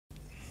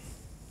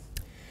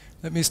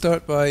Let me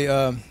start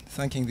by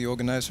thanking the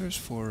organizers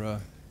for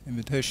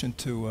invitation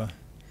to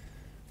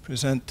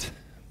present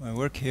my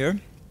work here.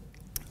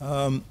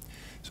 So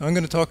I'm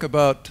going to talk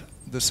about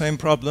the same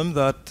problem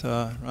that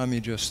Rami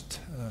just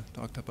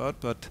talked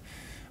about, but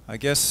I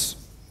guess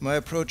my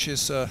approach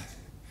is a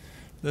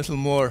little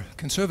more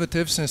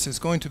conservative, since it's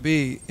going to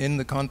be in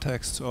the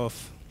context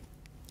of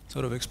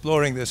sort of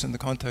exploring this in the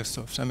context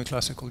of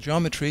semi-classical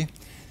geometry.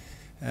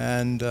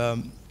 And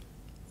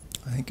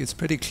I think it's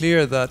pretty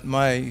clear that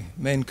my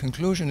main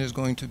conclusion is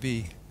going to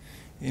be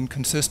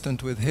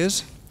inconsistent with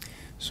his.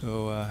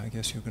 So I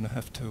guess you're going to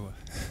have to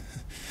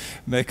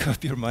make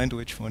up your mind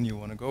which one you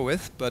want to go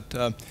with. But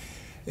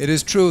it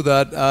is true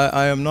that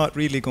I am not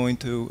really going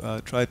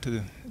to try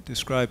to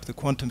describe the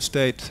quantum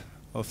state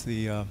of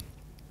the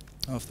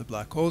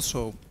black hole.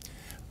 So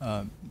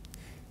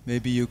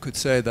maybe you could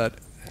say that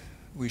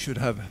we should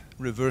have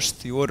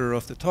reversed the order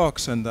of the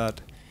talks, and that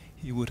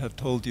he would have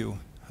told you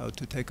how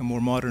to take a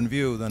more modern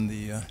view than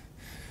the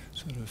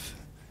sort of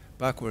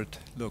backward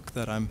look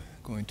that I'm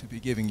going to be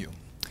giving you.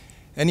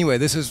 Anyway,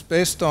 this is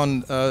based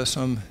on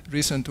some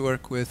recent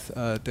work with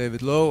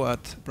David Lowe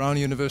at Brown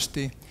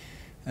University,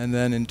 and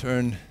then in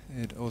turn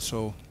it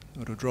also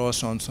sort of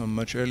draws on some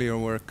much earlier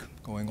work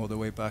going all the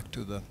way back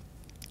to the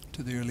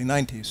early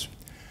 90s.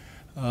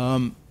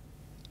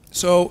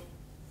 So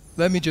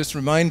let me just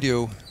remind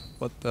you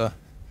what the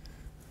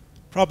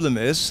problem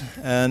is.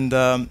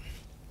 And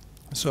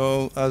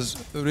so as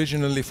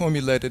originally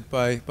formulated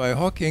by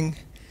Hawking,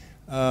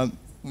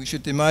 we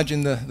should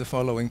imagine the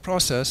following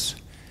process.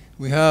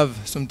 We have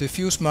some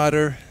diffuse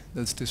matter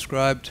that's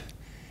described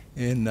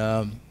in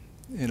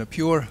a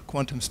pure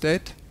quantum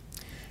state,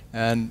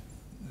 and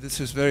this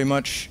is very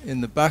much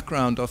in the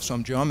background of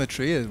some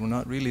geometry. We're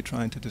not really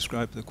trying to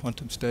describe the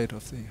quantum state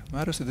of the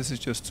matter, so this is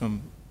just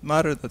some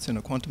matter that's in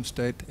a quantum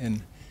state.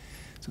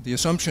 So the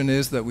assumption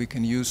is that we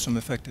can use some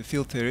effective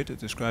field theory to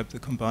describe the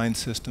combined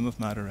system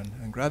of matter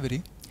and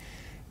gravity.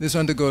 This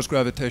undergoes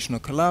gravitational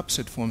collapse,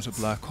 it forms a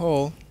black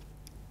hole,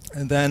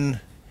 and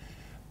then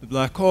the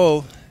black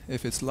hole,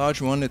 if it's a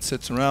large one, it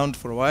sits around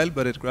for a while,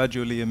 but it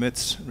gradually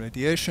emits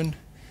radiation.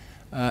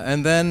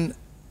 And then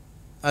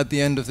at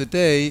the end of the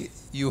day,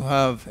 you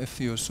have, if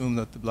you assume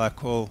that the black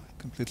hole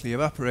completely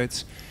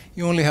evaporates,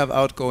 you only have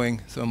outgoing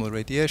thermal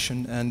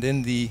radiation. And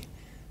in the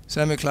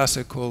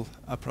semi-classical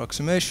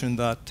approximation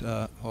that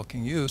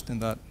Hawking used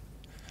and that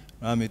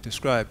Rami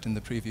described in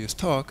the previous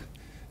talk,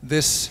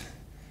 this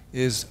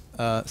is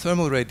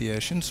thermal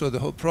radiation. So the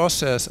whole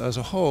process as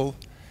a whole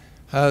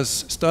has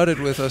started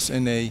with us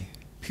in a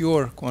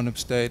pure quantum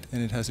state,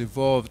 and it has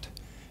evolved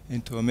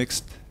into a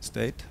mixed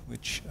state,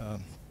 which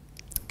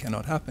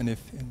cannot happen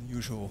if in the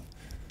usual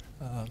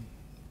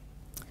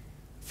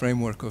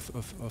framework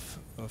of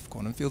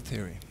quantum field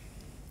theory.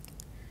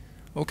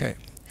 Okay.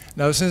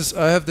 Now, since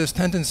I have this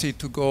tendency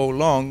to go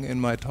long in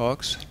my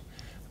talks,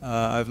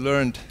 I've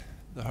learned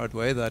the hard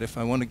way that if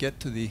I want to get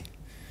to the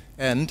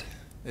end,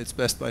 it's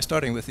best by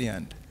starting with the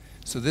end.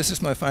 So this is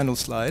my final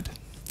slide.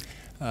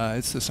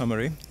 It's the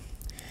summary.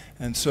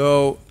 And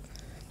so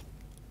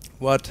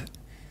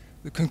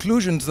the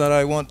conclusions that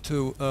I want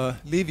to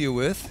leave you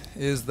with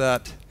is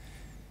that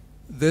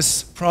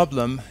this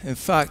problem, in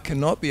fact,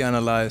 cannot be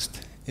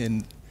analyzed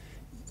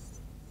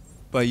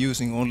by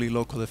using only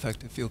local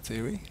effective field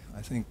theory.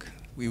 I think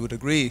we would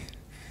agree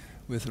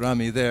with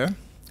Rami there.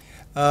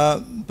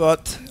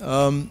 But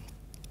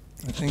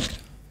I think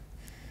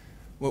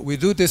what we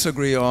do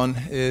disagree on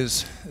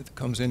is, it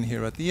comes in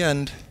here at the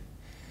end,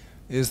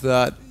 is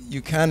that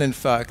you can, in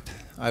fact,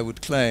 I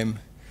would claim,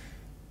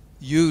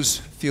 use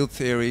field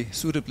theory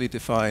suitably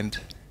defined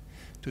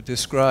to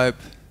describe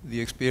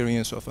the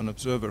experience of an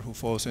observer who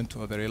falls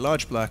into a very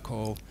large black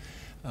hole,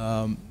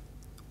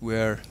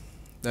 where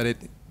that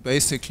it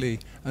basically,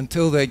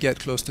 until they get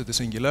close to the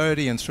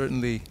singularity, and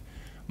certainly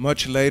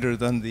much later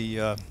than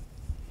the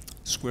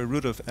square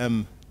root of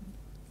m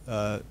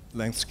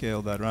length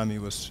scale that Rami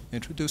was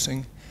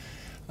introducing,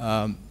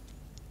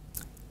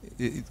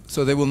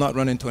 so they will not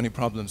run into any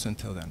problems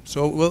until then.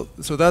 So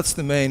that's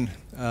the main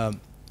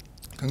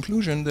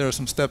conclusion. There are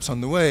some steps on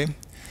the way.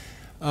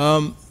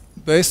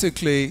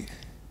 Basically,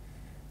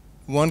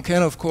 one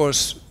can, of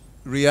course,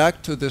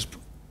 react to this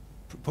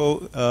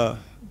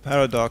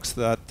paradox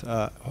that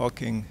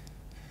Hawking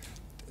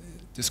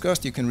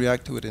discussed. You can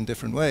react to it in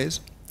different ways,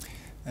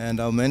 and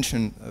I'll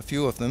mention a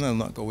few of them. I'll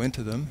not go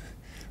into them.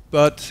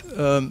 But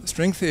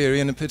string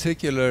theory, and in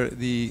particular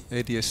the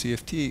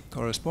ADS-CFT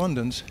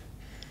correspondence,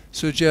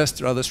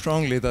 suggests rather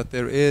strongly that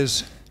there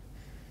is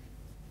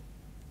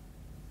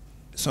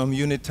some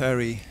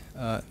unitary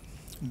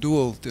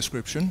dual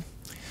description.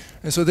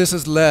 And so this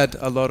has led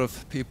a lot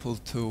of people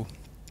to,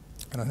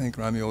 and I think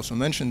Rami also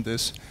mentioned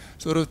this,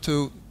 sort of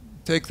to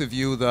take the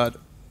view that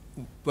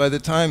by the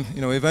time,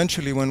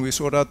 eventually when we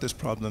sort out this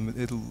problem,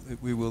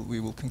 we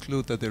will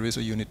conclude that there is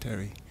a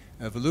unitary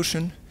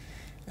evolution,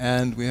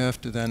 and we have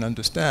to then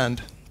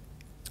understand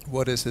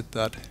what is it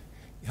that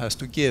it has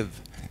to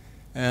give.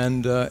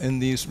 And in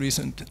these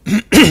recent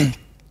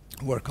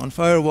work on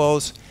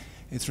firewalls,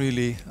 it's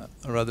really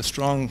a rather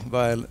strong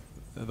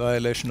a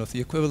violation of the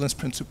equivalence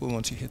principle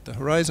once you hit the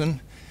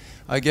horizon.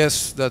 I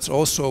guess that's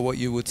also what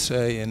you would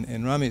say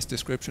in Rami's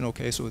description.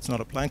 Okay, so it's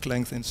not a Planck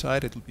length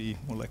inside; it'll be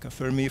more like a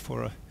Fermi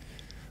for a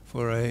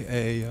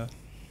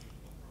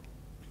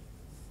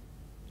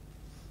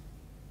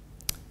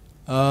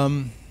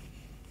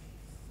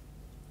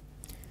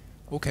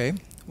okay.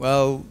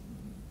 Well.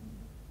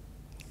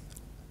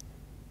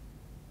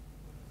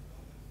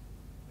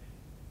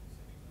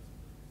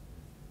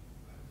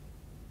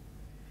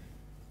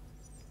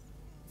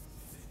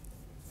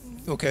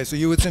 Okay, so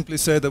you would simply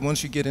say that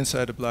once you get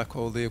inside a black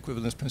hole, the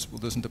equivalence principle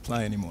doesn't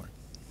apply anymore,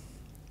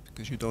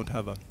 because you don't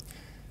have a.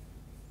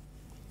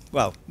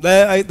 Well,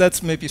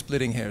 that's maybe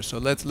splitting hairs. So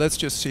let's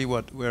just see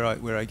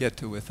where I get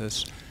to with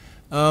this.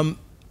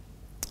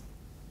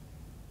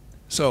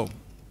 So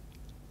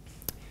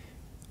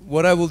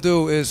what I will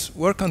do is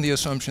work on the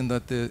assumption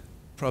that the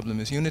problem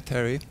is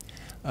unitary.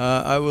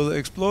 I will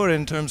explore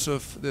in terms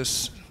of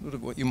this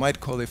what you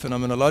might call a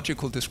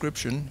phenomenological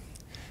description,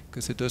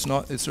 because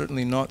it's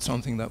certainly not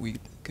something that we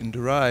can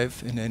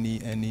derive in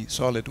any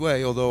solid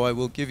way, although I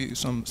will give you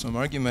some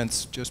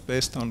arguments just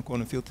based on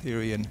quantum field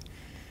theory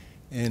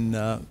in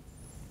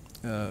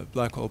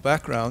black hole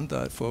background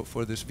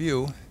for this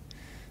view,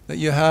 that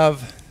you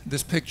have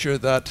this picture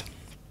that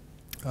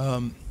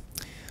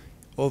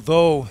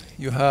although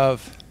you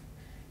have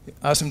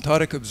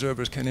asymptotic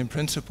observers can in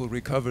principle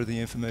recover the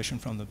information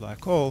from the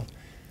black hole,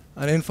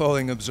 an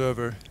infalling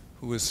observer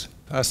who is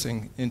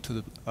passing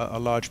into a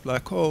large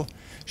black hole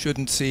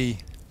shouldn't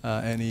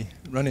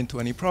run into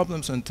any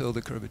problems until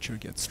the curvature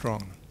gets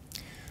strong.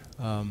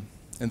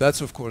 And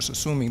that's, of course,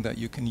 assuming that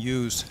you can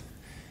use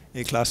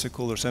a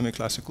classical or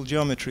semi-classical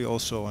geometry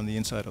also on the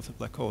inside of the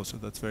black hole. So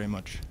that's very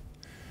much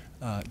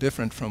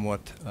different from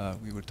what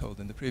we were told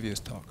in the previous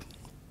talk.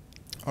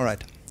 All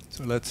right,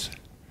 so let's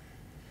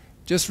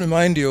just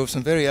remind you of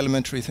some very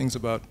elementary things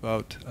about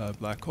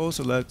black holes.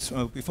 So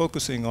I'll be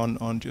focusing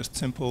on just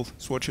simple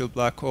Schwarzschild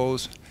black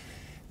holes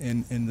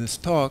in this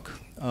talk.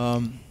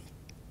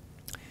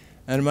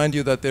 And remind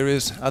you that there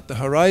is, at the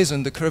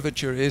horizon, the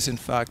curvature is in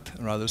fact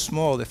rather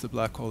small if the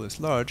black hole is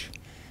large.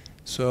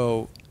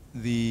 So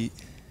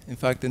in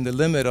fact, in the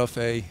limit of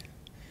a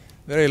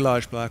very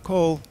large black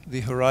hole,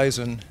 the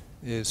horizon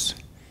is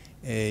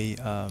a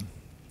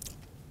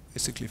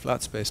basically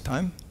flat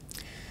space-time.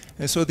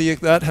 And so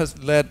that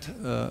has led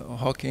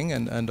Hawking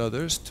and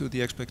others to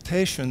the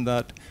expectation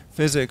that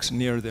physics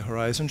near the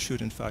horizon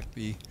should in fact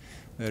be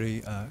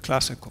very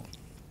classical.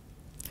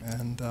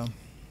 And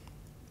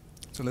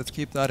so let's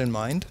keep that in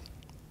mind.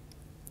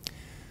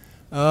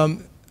 Now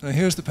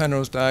here's the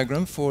Penrose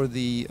diagram for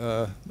the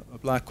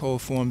black hole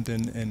formed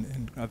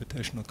in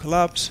gravitational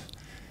collapse.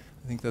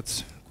 I think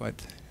that's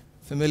quite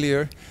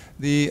familiar.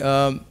 The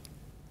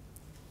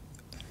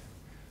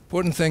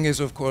important thing is,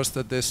 of course,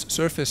 that this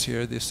surface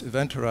here, this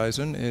event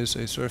horizon, is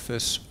a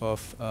surface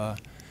of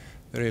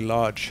very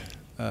large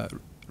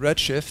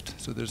redshift.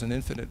 So there's an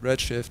infinite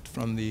redshift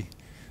from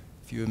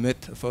if you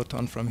emit a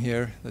photon from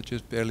here, that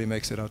just barely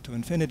makes it out to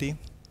infinity.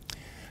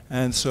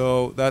 And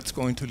so that's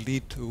going to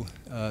lead to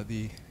a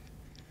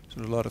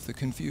lot of the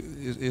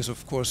is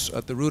of course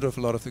at the root of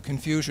a lot of the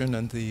confusion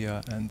and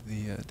the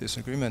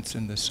disagreements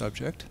in this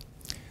subject.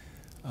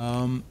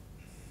 And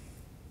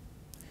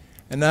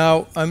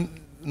now I'm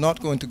not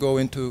going to go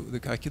into the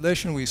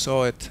calculation. We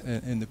saw it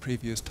in the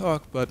previous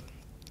talk, but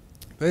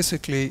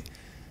basically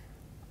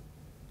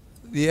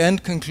the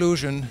end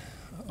conclusion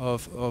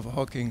of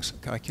Hawking's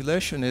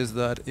calculation is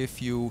that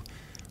if you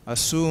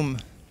assume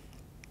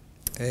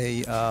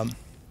a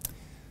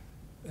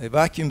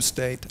vacuum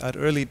state at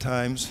early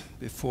times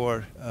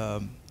before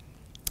the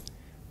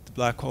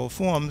black hole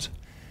forms,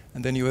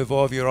 and then you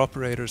evolve your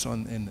operators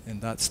in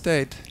that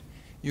state,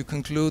 you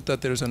conclude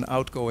that there's an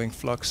outgoing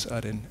flux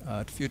at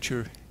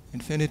future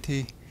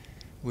infinity,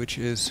 which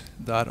is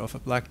that of a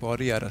black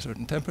body at a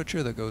certain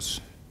temperature that goes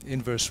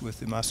inverse with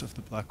the mass of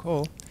the black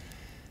hole.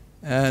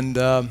 And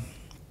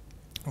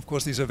of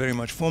course, these are very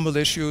much formal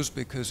issues,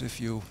 because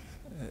if you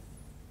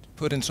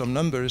put in some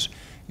numbers,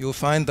 you'll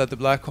find that the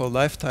black hole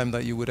lifetime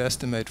that you would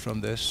estimate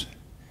from this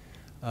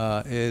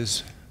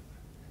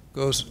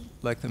goes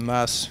like the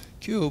mass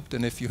cubed,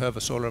 and if you have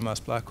a solar mass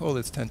black hole,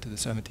 it's 10 to the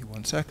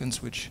 71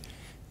 seconds, which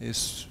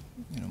is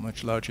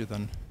much larger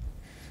than.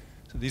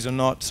 So these are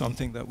not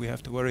something that we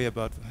have to worry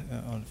about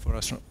for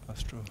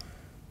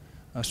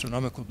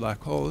astronomical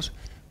black holes,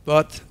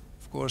 but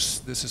of course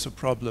this is a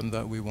problem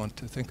that we want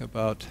to think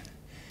about,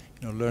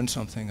 learn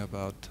something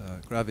about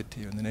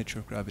gravity and the nature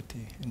of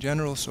gravity in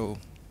general. So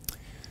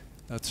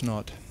that's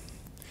not.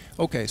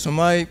 Okay, so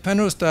my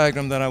Penrose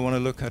diagram that I want to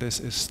look at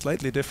is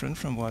slightly different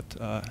from what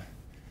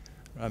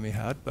Rami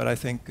had, but I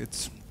think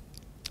it's.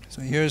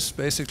 So here's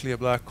basically a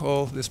black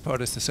hole. This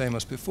part is the same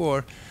as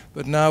before,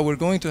 but now we're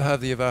going to have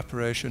the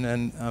evaporation,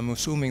 and I'm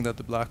assuming that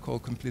the black hole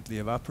completely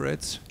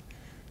evaporates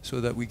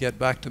so that we get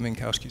back to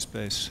Minkowski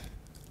space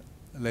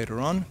later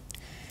on.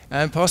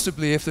 And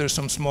possibly if there's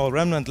some small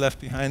remnant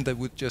left behind, that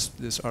would just,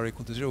 this r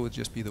equal to 0 would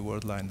just be the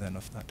word line then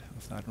of that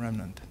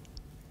remnant.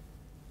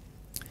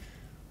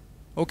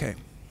 Okay,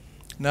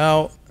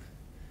 now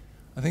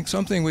I think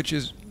something which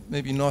is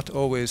maybe not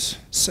always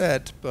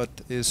said, but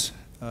is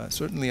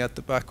certainly at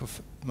the back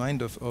of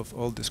mind of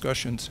all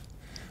discussions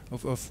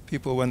of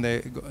people when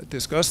they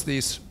discuss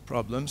these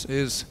problems,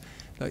 is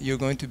that you're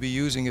going to be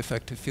using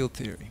effective field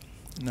theory.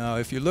 Now,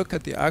 if you look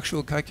at the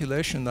actual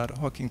calculation that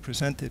Hawking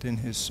presented in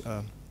his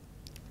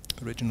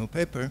original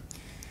paper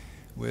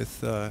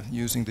with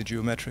using the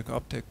geometric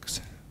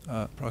optics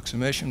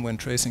approximation when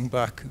tracing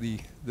back the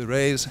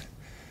rays,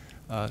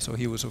 so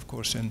he was, of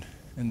course, in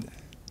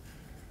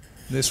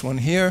this one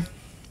here.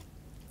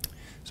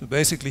 So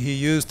basically, he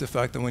used the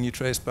fact that when you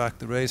trace back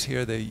the rays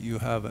here, you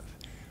have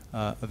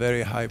a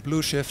very high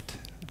blue shift.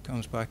 It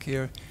comes back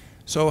here,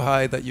 so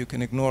high that you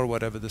can ignore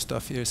whatever the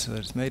stuff here is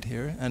that's made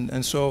here.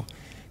 And so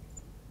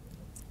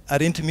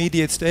at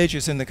intermediate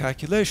stages in the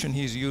calculation,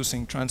 he's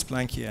using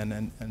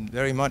trans-Planckian and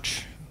very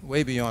much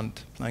way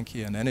beyond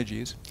Planckian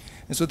energies.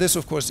 And so this,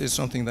 of course, is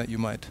something that you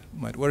might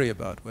worry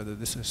about, whether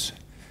this is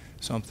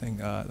something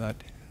that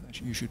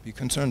you should be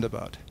concerned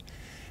about.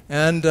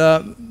 And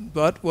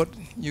but what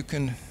you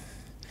can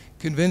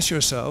convince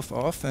yourself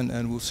of,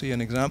 and we'll see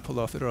an example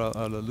of it, or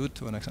I'll allude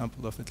to an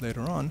example of it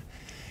later on,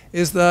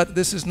 is that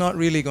this is not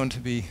really going to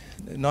be,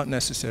 not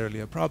necessarily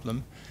a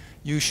problem.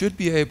 You should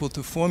be able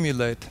to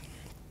formulate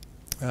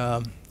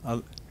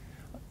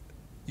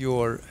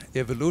your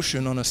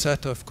evolution on a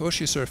set of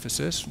Cauchy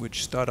surfaces,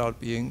 which start out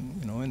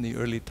being, in the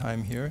early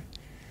time here.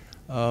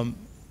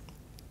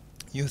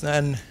 You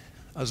then,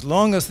 as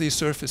long as these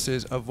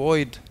surfaces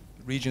avoid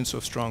regions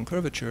of strong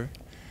curvature,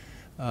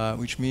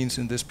 which means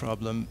in this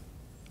problem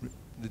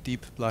the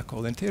deep black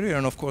hole interior,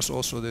 and of course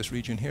also this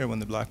region here when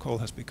the black hole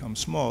has become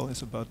small,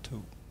 is about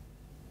to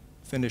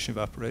finish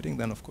evaporating,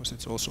 then of course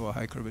it's also a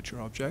high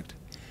curvature object.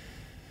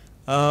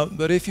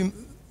 But if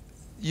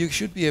you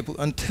should be able,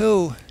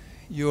 until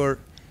your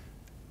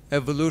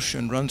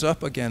evolution runs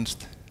up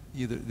against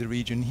either the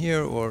region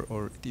here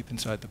or deep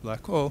inside the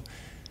black hole,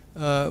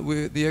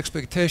 the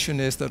expectation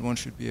is that one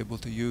should be able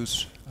to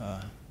use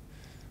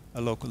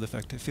a local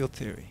effective field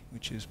theory,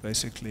 which is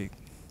basically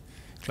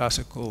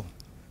classical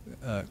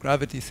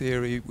gravity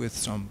theory with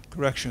some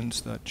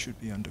corrections that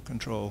should be under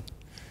control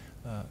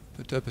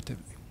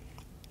perturbatively.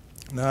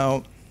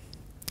 Now,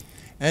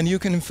 and you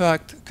can in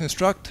fact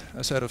construct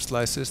a set of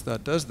slices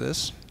that does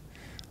this.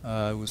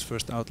 It was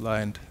first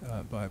outlined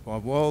by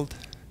Bob Wald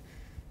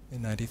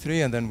in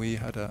 '93, and then we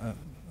had a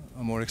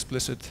more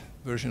explicit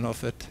version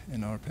of it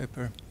in our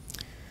paper.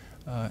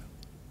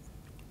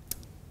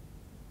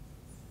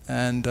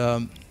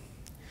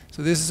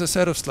 So this is a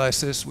set of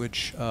slices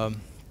which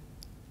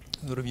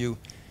sort of you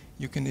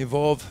can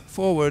evolve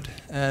forward,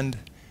 and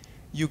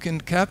you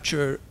can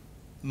capture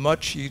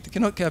much. You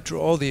cannot capture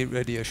all the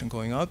radiation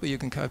going out, but you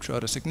can capture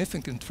out a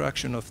significant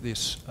fraction of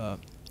this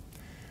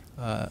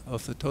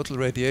of the total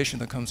radiation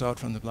that comes out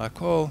from the black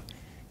hole.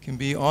 Can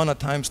be on a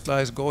time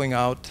slice going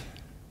out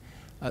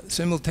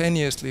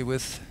simultaneously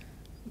with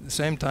the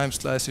same time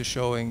slice is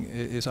showing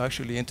is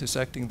actually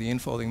intersecting the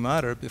infalling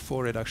matter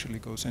before it actually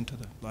goes into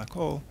the black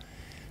hole.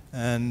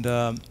 And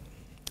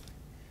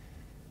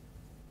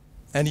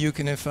you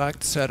can in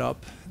fact set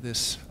up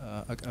this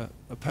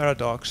a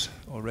paradox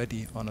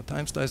already on a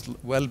time slice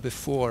well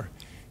before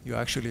you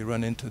actually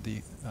run into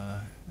the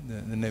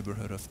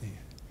neighborhood of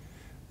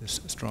this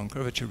strong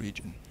curvature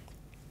region.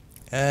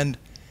 And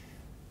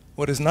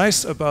what is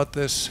nice about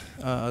this,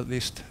 at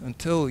least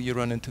until you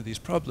run into these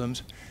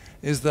problems,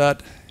 is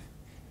that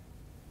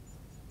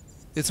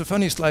it's a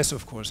funny slice,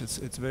 of course.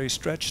 It's a very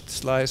stretched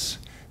slice.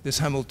 This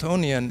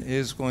Hamiltonian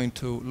is going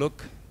to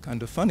look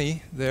kind of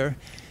funny there.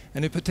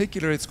 And in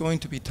particular, it's going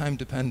to be time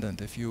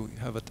dependent. If you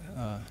have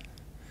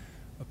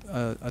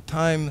a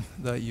time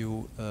that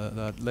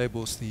that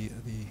labels the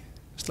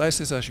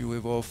slices as you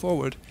evolve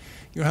forward,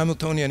 your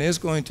Hamiltonian is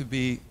going to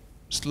be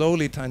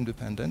slowly time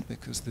dependent,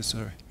 because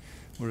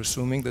we're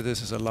assuming that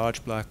this is a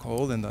large black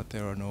hole and that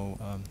there are no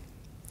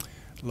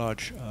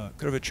large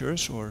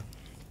curvatures or.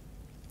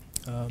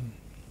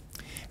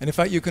 And in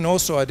fact, you can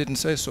also, I didn't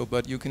say so,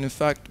 but you can in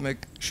fact make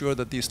sure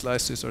that these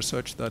slices are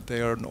such that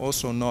they are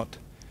also not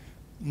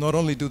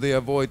only do they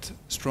avoid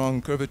strong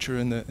curvature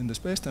in the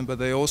spacetime, but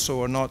they also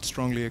are not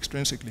strongly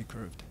extrinsically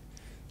curved.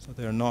 So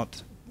they're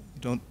not,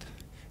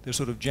 they're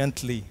sort of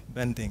gently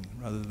bending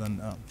rather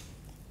than.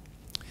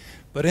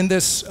 But in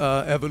this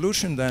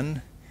evolution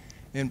then,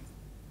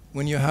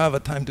 when you have a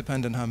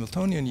time-dependent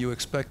Hamiltonian, you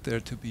expect there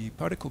to be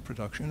particle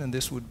production, and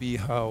this would be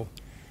how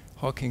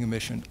Hawking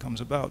emission comes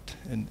about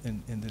in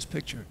this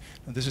picture.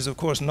 And this is, of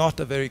course, not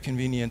a very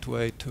convenient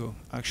way to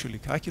actually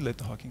calculate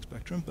the Hawking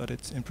spectrum, but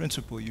it's, in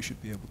principle, you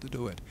should be able to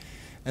do it.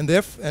 And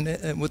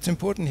what's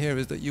important here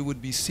is that you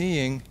would be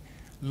seeing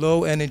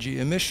low energy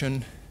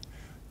emission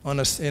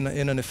in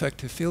an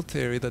effective field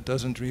theory that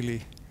doesn't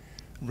really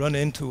run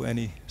into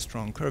any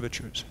strong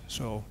curvatures.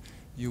 So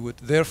you would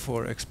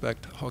therefore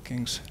expect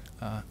Hawking's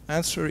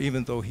answer,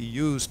 even though he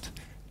used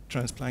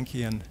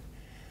trans-Planckian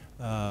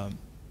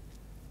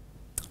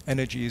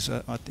energies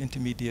at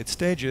intermediate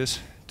stages,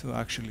 to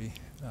actually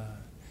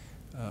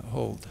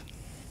hold.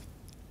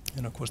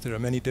 And of course, there are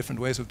many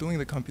different ways of doing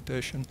the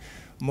computation.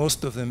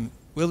 Most of them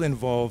will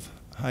involve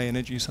high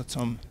energies at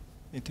some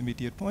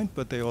intermediate point,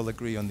 but they all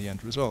agree on the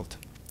end result.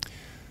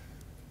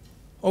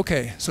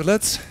 Okay, so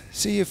let's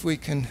see if we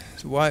can,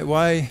 so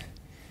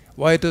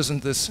why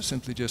doesn't this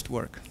simply just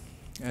work?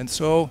 And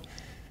so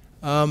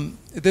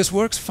this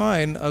works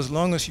fine as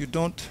long as you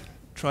don't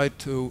try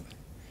to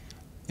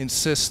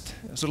insist,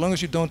 so long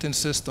as you don't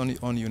insist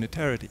on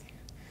unitarity.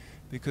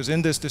 Because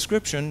in this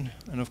description,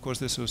 and of course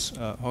this was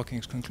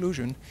Hawking's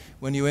conclusion,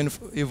 when you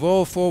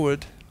evolve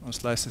forward on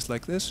slices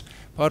like this,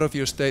 part of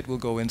your state will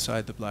go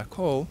inside the black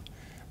hole.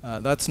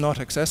 That's not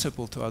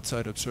accessible to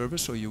outside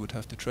observers, so you would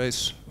have to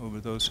trace over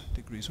those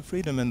degrees of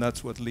freedom, and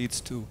that's what leads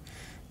to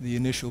the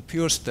initial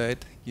pure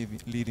state,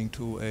 leading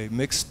to a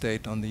mixed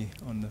state on the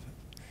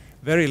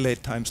very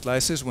late time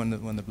slices when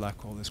the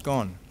black hole is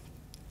gone.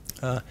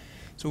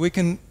 So we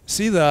can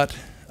see that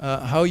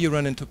how you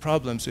run into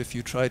problems if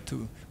you try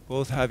to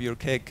both have your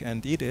cake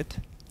and eat it.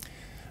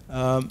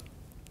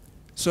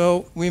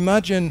 So we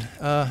imagine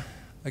a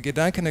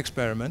Gedanken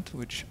experiment,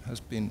 which has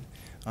been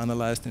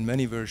analyzed in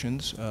many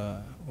versions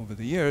over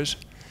the years.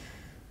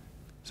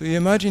 So you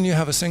imagine you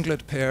have a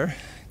singlet pair,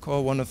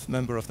 call one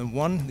member of them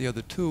 1, the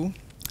other 2,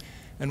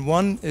 and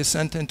 1 is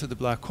sent into the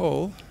black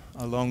hole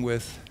along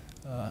with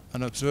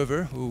an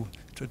observer who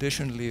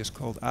traditionally is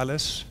called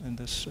Alice in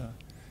these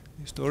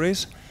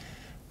stories.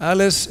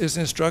 Alice is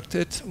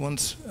instructed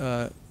once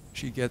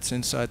she gets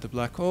inside the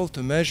black hole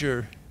to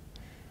measure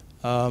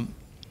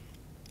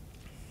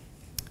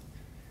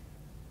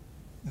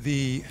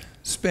the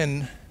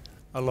spin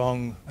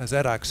along a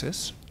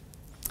z-axis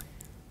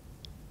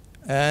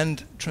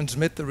and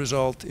transmit the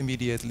result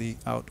immediately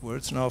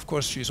outwards. Now, of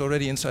course, she's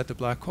already inside the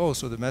black hole,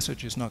 so the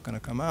message is not going to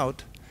come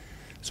out.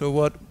 So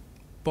what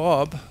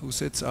Bob, who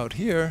sits out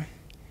here,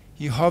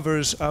 he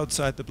hovers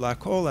outside the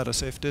black hole at a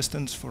safe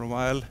distance for a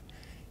while.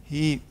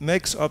 He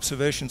makes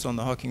observations on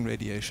the Hawking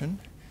radiation,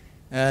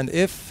 and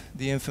if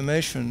the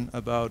information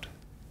about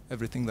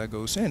everything that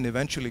goes in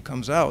eventually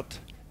comes out,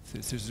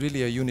 this is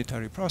really a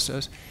unitary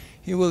process,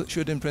 he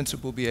should in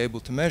principle be able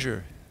to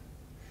measure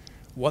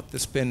what the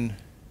spin,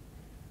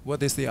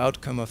 what is the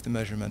outcome of the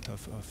measurement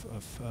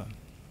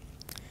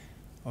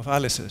of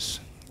Alice's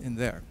in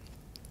there.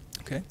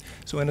 Okay,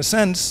 so in a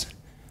sense,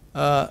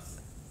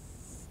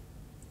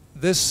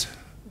 this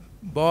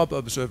Bob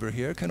observer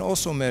here can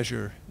also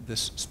measure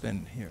this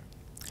spin here.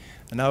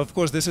 And now, of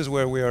course, this is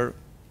where we are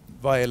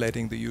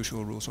violating the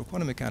usual rules of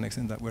quantum mechanics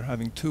in that we're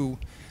having 2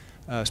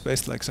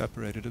 space-like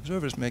separated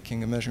observers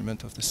making a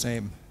measurement of the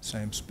same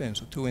spin,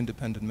 so 2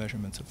 independent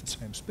measurements of the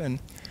same spin.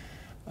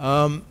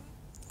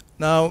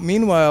 Now,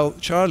 meanwhile,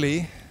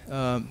 Charlie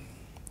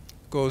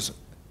goes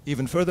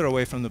even further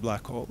away from the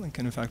black hole and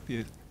can in fact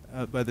be,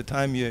 by the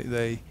time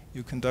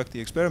you conduct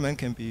the experiment,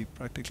 can be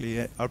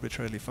practically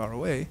arbitrarily far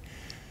away.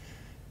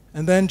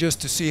 And then just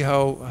to see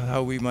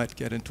how we might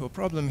get into a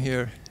problem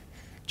here,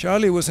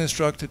 Charlie was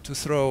instructed to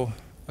throw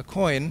a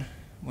coin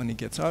when he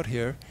gets out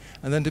here,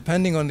 and then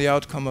depending on the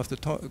outcome of the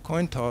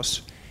coin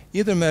toss,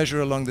 either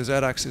measure along the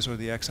z-axis or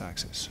the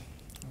x-axis.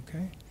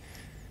 Okay?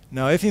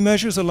 Now, if he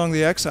measures along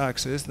the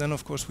x-axis, then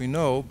of course we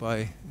know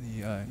by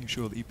the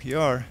usual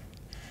EPR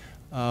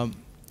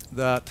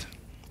that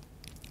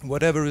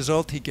whatever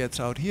result he gets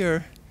out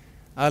here,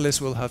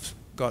 Alice will have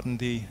gotten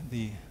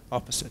the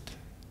opposite.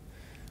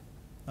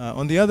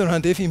 On the other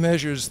hand, if he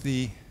measures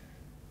it's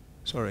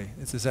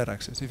the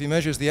z-axis. If he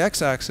measures the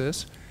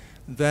x-axis,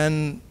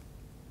 then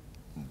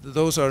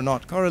those are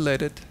not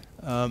correlated,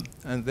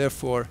 and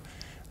therefore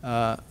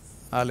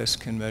Alice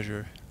can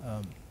measure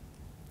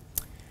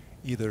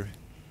either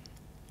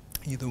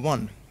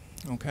one.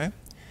 Okay,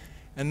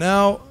 and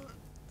now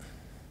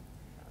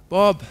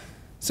Bob.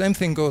 Same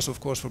thing goes, of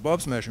course, for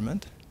Bob's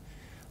measurement.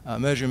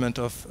 Measurement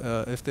of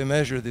if they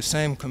measure the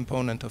same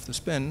component of the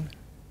spin,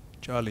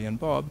 Charlie and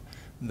Bob,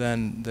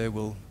 then they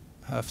will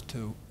have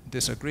to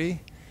disagree,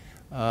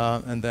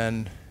 and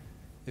then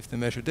if they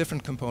measure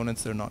different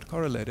components, they're not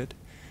correlated.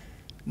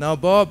 Now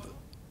Bob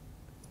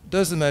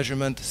does the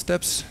measurement,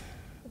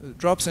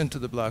 drops into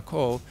the black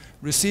hole,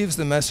 receives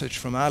the message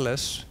from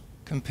Alice,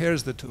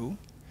 compares the 2,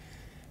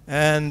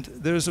 and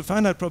there's a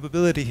finite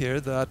probability here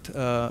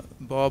that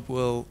Bob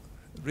will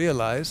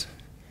realize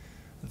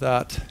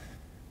that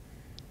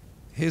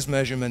his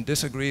measurement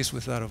disagrees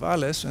with that of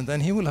Alice, and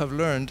then he will have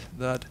learned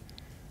that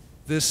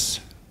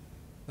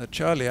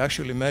Charlie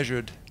actually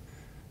measured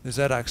the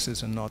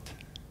z-axis and not,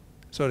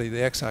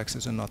 the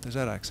x-axis and not the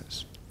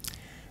z-axis.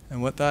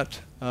 And what that,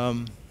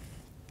 and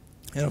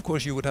of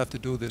course you would have to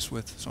do this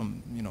with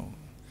some,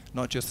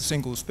 not just a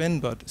single spin,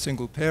 but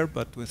single pair,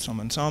 but with some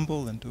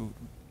ensemble and do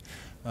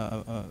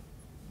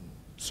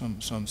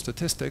some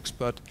statistics.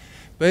 But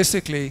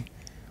basically,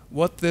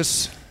 what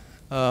this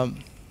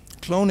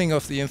cloning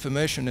of the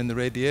information in the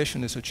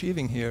radiation is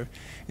achieving here,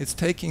 it's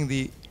taking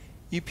the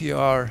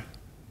EPR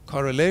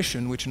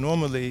correlation, which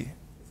normally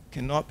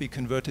cannot be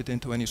converted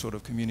into any sort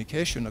of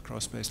communication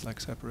across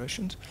space-like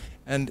separations,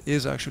 and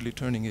is actually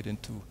turning it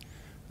into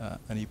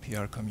an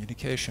EPR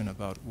communication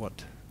about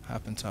what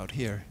happens out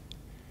here,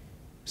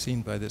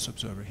 seen by this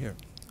observer here.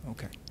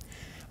 Okay.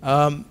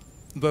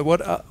 but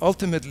what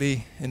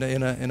ultimately, in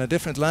a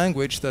different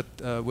language that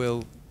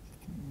will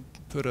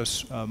put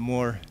us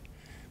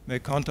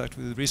make contact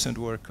with recent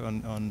work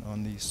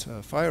on these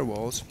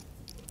firewalls.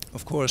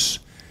 Of course,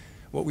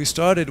 what we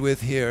started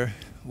with here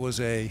was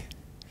a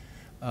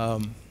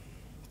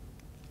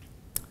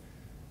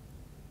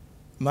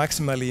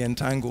maximally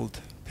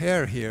entangled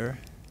pair here,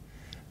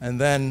 and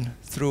then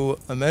through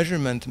a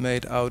measurement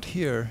made out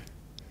here,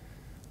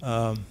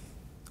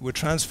 we're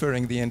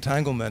transferring the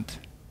entanglement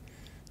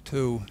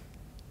to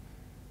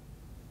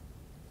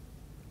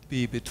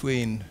be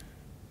between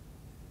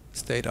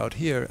state out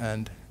here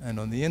and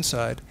on the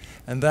inside.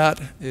 And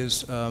that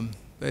is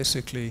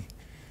basically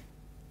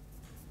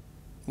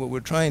what we're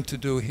trying to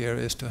do here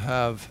is to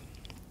have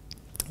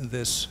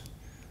this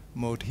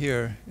mode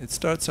here. It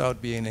starts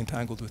out being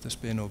entangled with the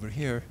spin over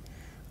here.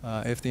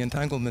 If the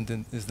entanglement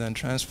is then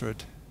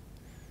transferred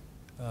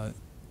to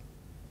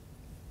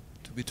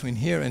between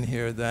here and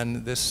here,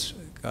 then this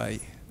guy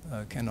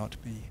cannot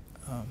be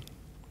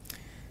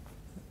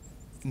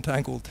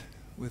entangled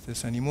with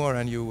this anymore,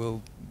 and you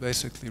will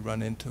basically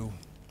run into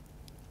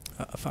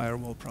a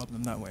firewall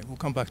problem that way. We'll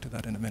come back to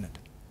that in a minute.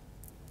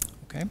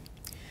 Okay?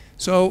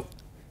 So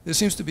there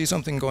seems to be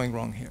something going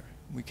wrong here.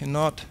 We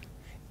cannot,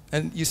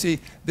 and you see,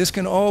 this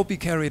can all be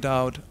carried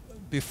out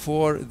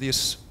before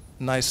this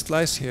nice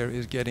slice here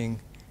is getting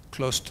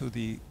close to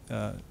the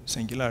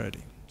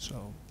singularity.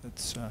 So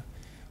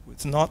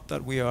it's not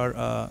that we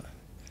are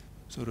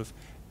sort of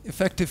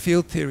effective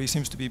field theory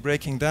seems to be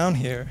breaking down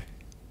here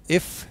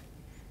if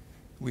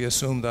we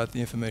assume that the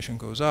information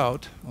goes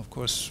out. Of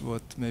course,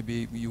 what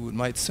maybe you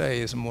might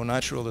say is a more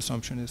natural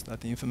assumption is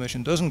that the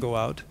information doesn't go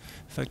out.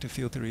 Effective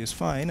field theory is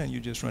fine, and you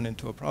just run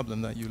into a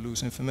problem that you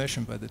lose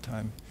information by the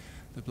time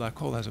the black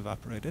hole has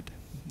evaporated.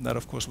 That,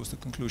 of course, was the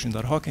conclusion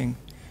that Hawking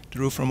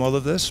drew from all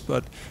of this.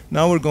 But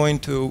now we're going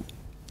to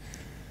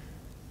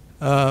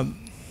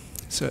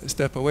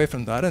step away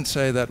from that and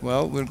say that,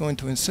 well, we're going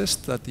to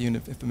insist that the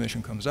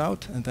information comes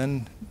out, and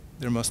then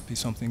there must be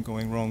something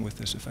going wrong with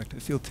this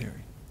effective field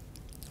theory.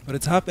 But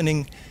it's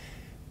happening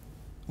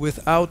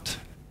without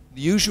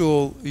the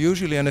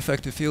usually an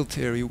effective field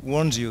theory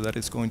warns you that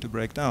it's going to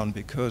break down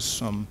because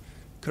some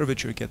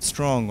curvature gets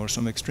strong or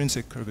some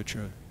extrinsic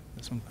curvature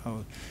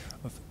somehow,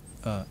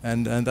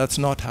 and that's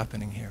not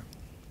happening here.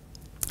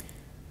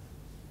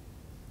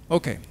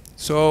 Okay,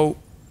 so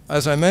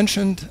as I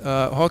mentioned,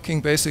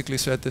 Hawking basically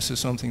said this is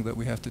something that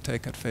we have to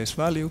take at face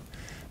value,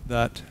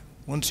 that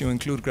once you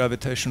include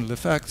gravitational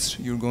effects,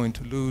 you're going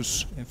to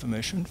lose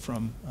information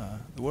from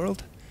the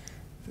world.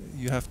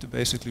 You have to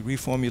basically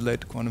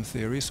reformulate quantum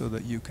theory so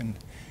that you can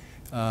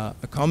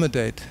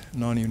accommodate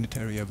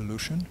non-unitary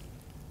evolution.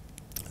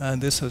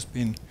 And this has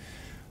been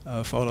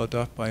followed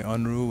up by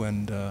Unruh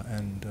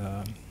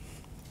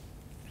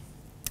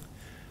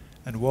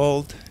and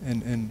Wald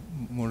in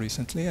more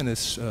recently, and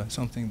it's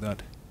something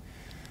that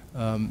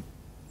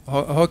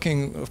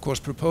Hawking, of course,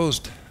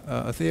 proposed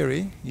a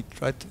theory. He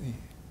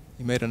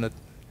made a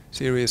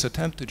serious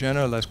attempt to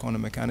generalize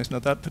quantum mechanics. Now,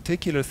 that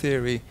particular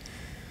theory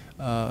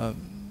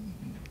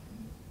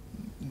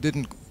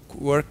didn't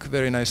work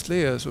very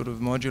nicely, a sort of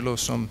modulo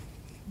some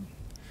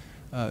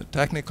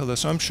technical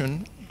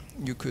assumption.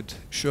 You could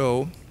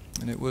show,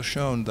 and it was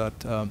shown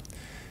that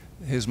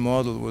his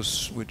model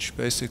was, which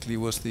basically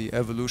was the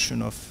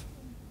evolution of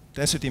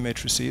density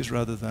matrices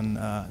rather than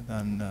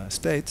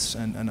states,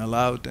 and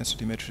allowed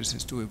density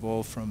matrices to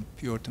evolve from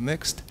pure to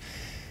mixed.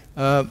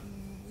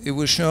 It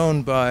was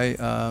shown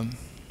by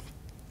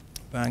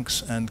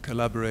Banks and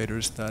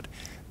collaborators that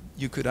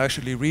you could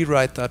actually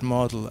rewrite that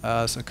model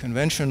as a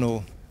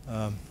conventional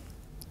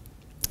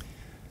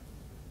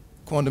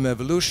quantum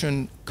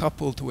evolution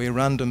coupled to a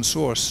random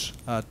source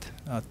at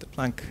the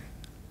Planck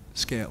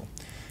scale.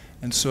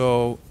 And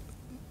so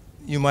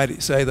you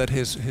might say that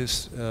his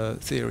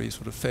theory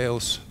sort of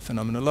fails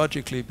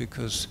phenomenologically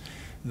because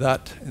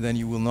that then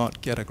you will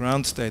not get a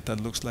ground state that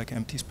looks like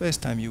empty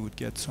space-time. You would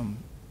get some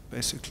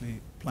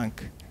basically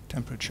Planck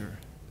temperature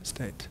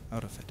state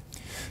out of it.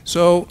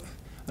 So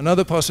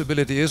another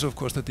possibility is, of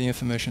course, that the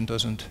information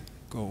doesn't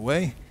go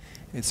away.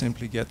 It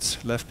simply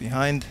gets left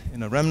behind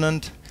in a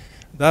remnant.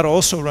 That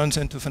also runs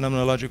into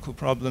phenomenological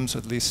problems,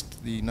 at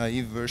least the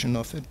naive version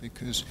of it,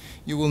 because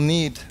you will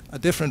need a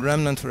different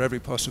remnant for every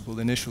possible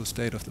initial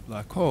state of the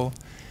black hole.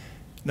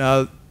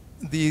 Now,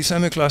 the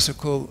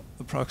semi-classical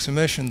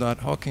approximation that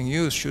Hawking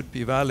used should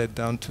be valid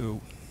down to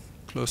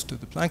close to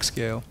the Planck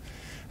scale.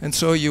 And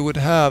so you would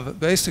have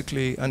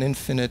basically an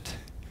infinite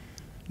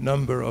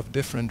number of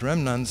different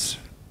remnants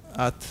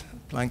at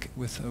Planck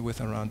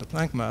with around a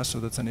Planck mass, so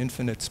that's an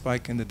infinite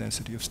spike in the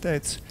density of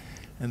states.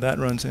 And that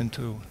runs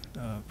into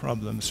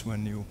problems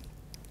when you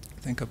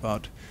think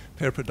about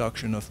pair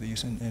production of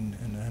these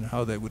and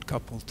how they would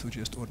couple to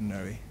just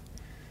ordinary.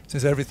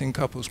 Since everything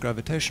couples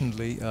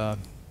gravitationally,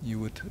 you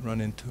would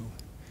run into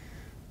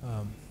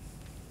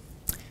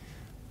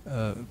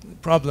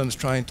problems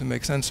trying to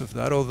make sense of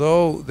that.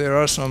 Although there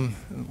are some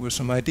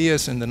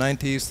ideas in the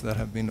 90s that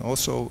have been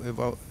also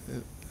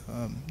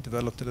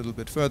developed a little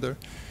bit further,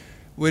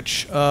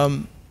 which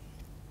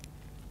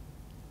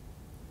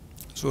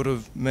sort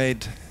of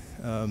made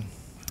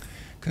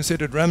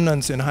considered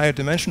remnants in higher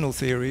dimensional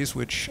theories,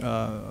 which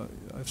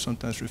I've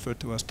sometimes referred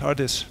to as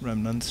TARDIS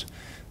remnants.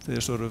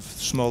 They're sort of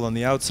small on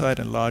the outside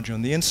and large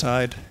on the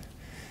inside.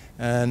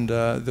 And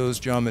those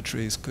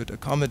geometries could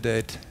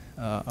accommodate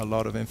a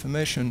lot of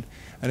information.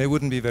 And it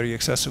wouldn't be very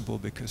accessible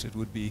because it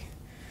would be,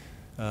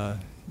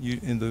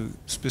 in the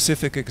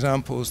specific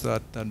examples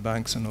that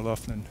Banks and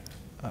O'Loughlin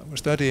were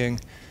studying,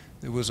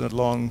 there was a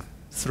long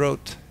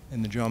throat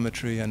in the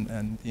geometry,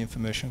 and the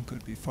information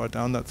could be far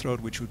down that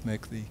throat, which would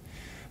make the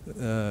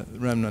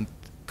remnant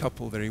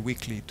couple very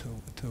weakly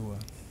to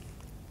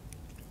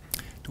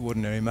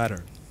ordinary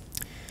matter.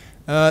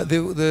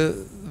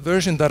 The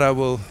version that I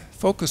will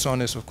focus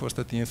on is, of course,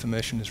 that the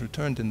information is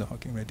returned in the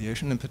Hawking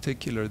radiation. In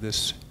particular,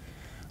 this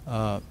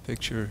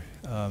picture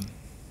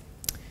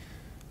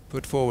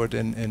put forward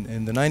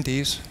in the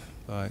 90s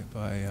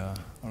by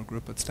our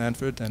group at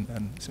Stanford,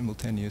 and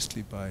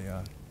simultaneously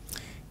by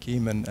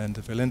Kim and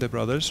the Verlinde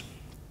brothers.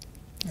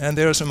 And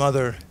there are some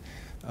other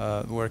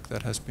work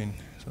that has been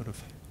sort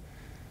of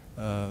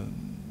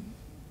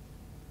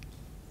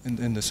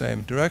in the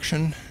same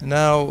direction.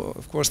 Now,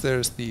 of course,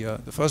 there's the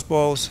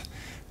fuzzballs,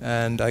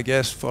 and I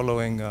guess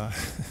following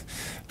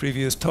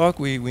previous talk,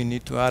 we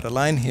need to add a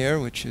line here,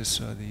 which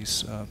is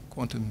these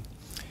quantum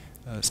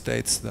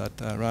states that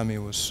Rami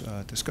was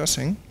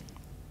discussing.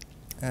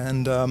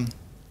 And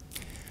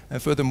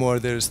furthermore,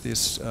 there's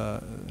this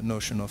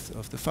notion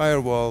of the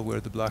firewall, where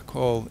the black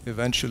hole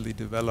eventually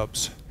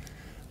develops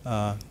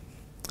a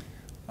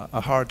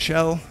hard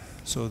shell,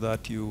 so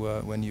that you,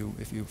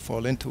 if you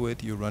fall into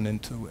it, you run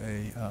into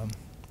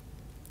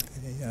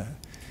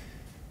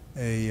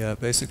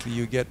basically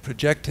you get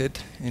projected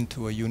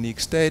into a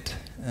unique state,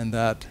 and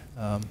that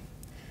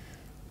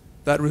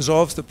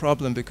resolves the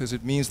problem, because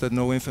it means that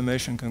no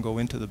information can go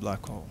into the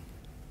black hole,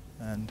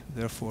 and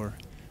therefore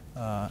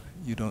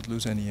you don't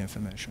lose any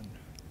information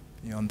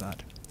beyond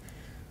that.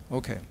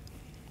 Okay.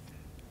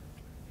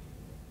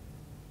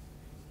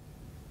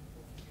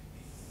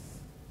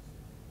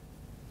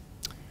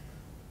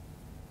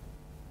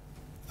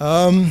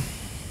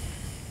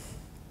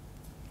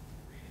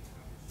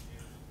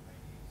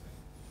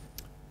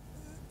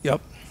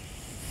 Yep.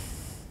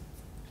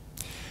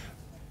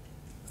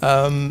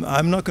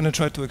 I'm not going to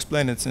try to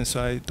explain it, since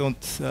I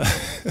don't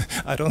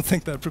I don't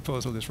think that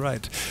proposal is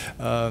right.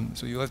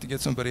 So you'll have to get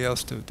somebody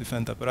else to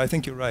defend that. But I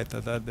think you're right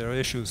that there are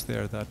issues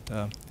there,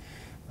 that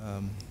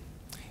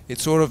it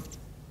sort of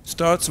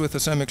starts with a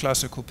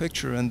semi-classical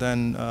picture, and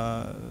then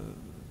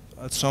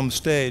at some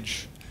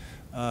stage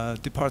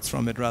departs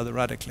from it rather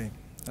radically.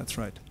 That's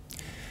right.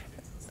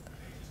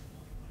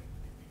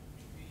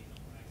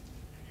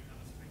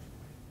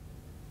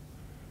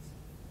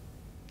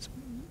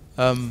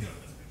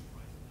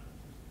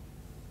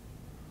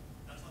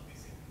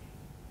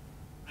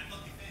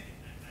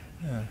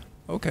 Yeah.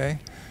 Okay.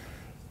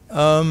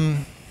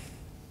 Well,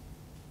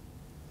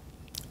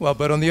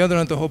 but on the other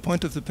hand, the whole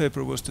point of the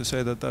paper was to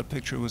say that that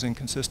picture was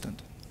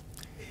inconsistent.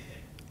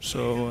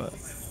 So,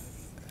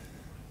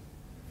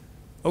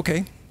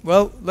 okay.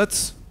 Well,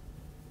 let's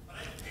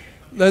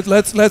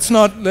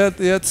not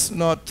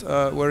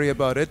worry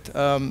about it,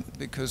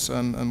 because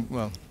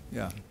well,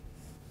 yeah,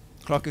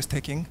 clock is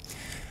ticking.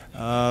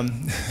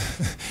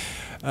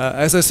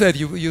 As I said,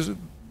 you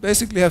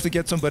basically have to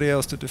get somebody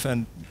else to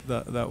defend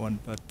that one.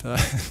 But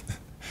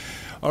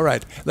all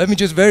right, let me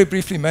just very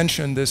briefly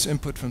mention this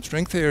input from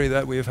string theory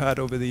that we've had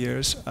over the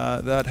years.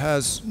 That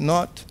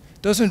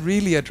doesn't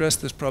really address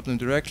this problem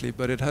directly,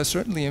 but it has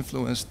certainly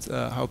influenced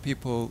how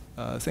people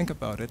think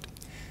about it.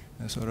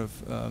 And sort of,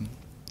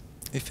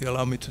 if you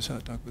allow me to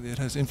talk with it,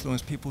 has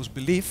influenced people's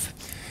beliefs.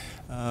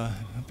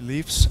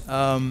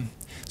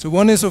 So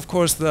one is, of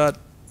course, that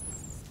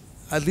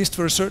at least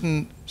for a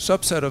certain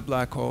subset of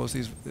black holes,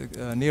 these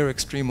near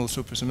extremal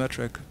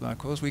supersymmetric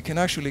black holes, we can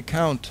actually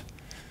count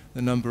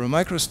the number of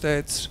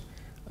microstates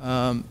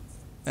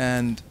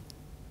and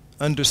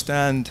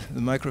understand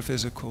the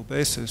microphysical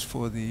basis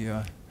for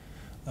the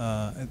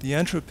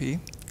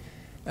entropy.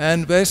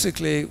 And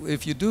basically,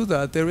 if you do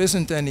that, there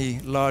isn't any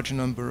large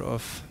number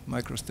of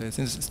microstates.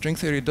 Since string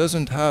theory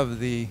doesn't have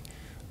the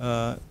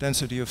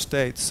density of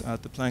states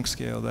at the Planck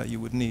scale that you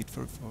would need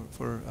for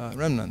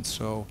remnants.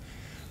 So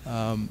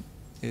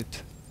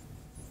it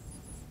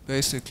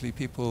basically,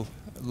 people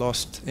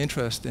lost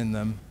interest in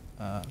them,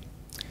 I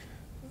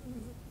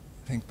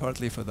think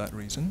partly for that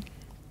reason.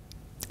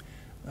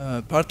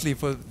 Partly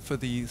for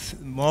the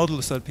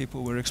models that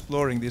people were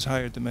exploring, these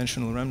higher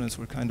dimensional remnants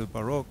were kind of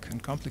baroque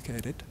and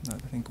complicated.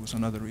 That, I think, was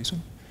another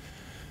reason.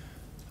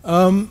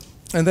 And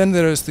then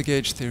there is the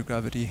gauge theory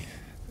gravity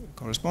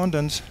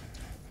correspondence,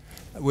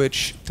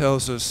 which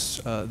tells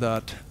us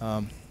that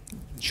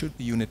it should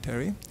be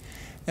unitary.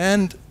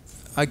 And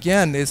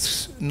again,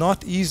 it's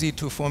not easy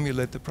to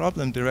formulate the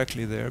problem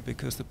directly there,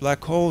 because the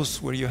black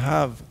holes where you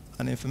have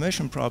an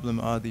information problem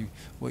are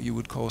what you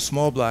would call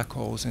small black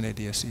holes in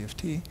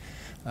ADS-CFT.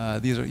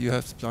 You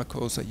have black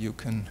holes that you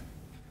can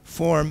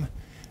form,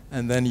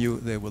 and then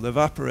they will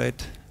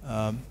evaporate.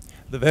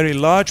 the very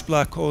large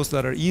black holes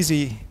that are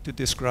easy to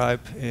describe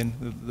in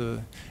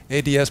the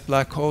ADS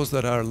black holes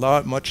that are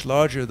much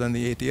larger than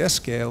the ADS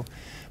scale,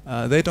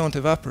 they don't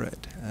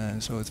evaporate.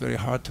 And so it's very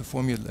hard to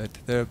formulate.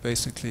 They're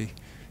basically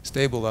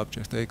stable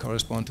objects. They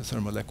correspond to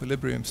thermal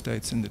equilibrium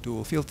states in the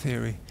dual field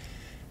theory.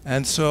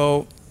 And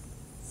so,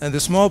 and the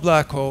small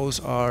black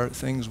holes are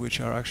things which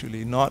are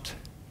actually not,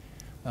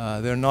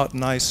 they're not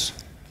nice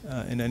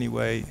in any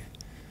way.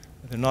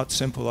 They're not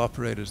simple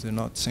operators. They're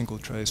not single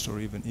trace or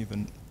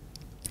even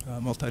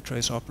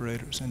multi-trace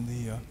operators in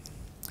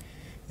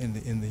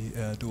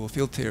the dual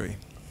field theory.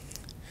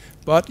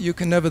 But you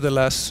can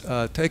nevertheless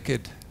take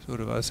it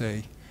sort of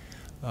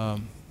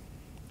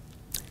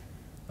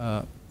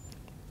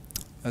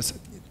as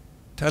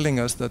telling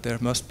us that there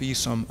must be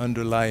some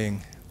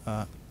underlying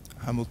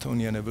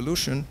Hamiltonian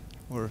evolution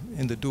or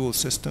in the dual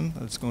system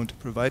that's going to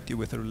provide you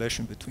with a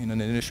relation between an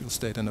initial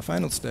state and a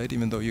final state,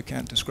 even though you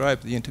can't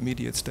describe the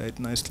intermediate state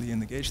nicely in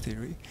the gauge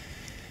theory.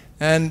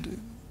 And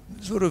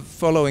sort of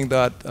following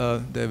that,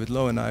 David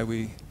Lowe and I,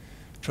 we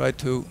tried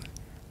to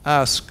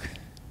ask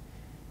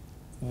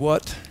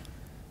what,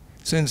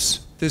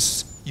 since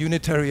this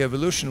unitary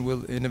evolution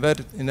will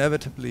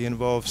inevitably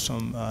involve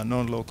some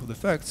non-local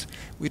effects,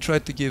 we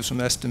tried to give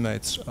some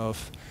estimates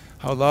of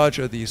how large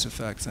are these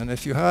effects. And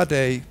if you had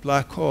a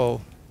black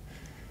hole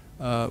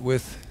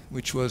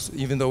which was,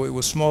 even though it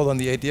was small on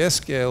the ADS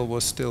scale,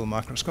 was still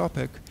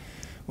macroscopic,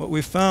 what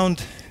we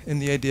found in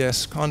the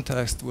ADS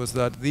context was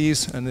that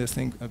these, and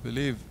I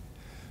believe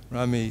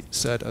Rami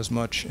said as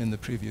much in the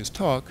previous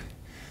talk,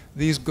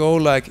 these go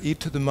like e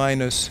to the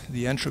minus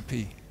the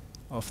entropy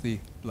of the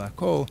black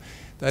hole.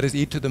 That is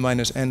e to the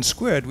minus n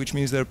squared, which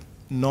means they're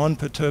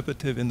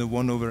non-perturbative in the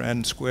 1 over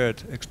n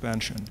squared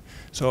expansion.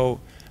 So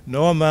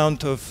no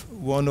amount of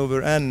 1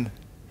 over n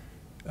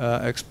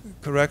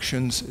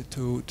corrections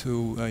to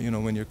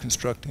when you're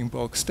constructing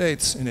bulk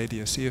states in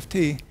ADS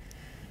CFT,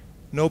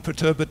 no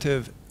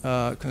perturbative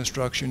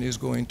construction is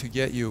going to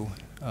get you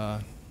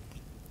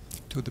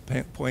to the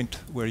point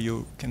where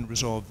you can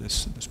resolve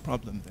this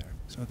problem there.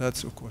 So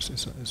that's, of course,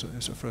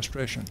 is a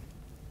frustration.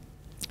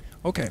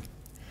 Okay.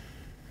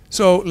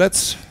 So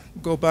let's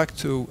go back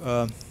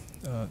to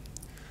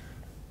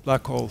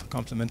black hole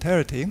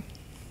complementarity.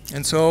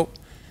 And so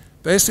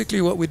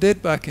basically what we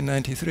did back in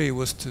 '93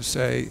 was to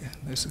say,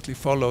 basically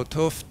follow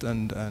Tuft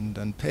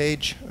and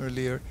Page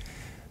earlier,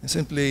 and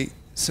simply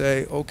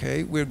say,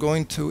 okay, we're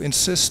going to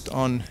insist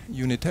on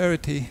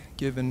unitarity,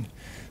 given,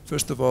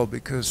 first of all,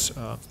 because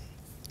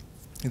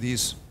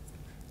these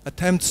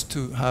attempts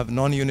to have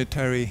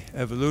non-unitary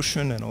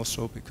evolution, and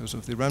also because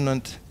of the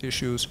remnant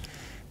issues,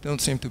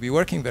 don't seem to be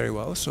working very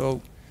well.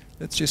 So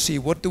let's just see,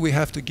 what do we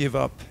have to give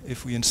up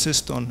if we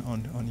insist on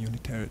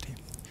unitarity?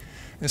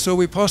 And so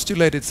we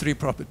postulated 3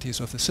 properties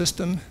of the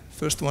system.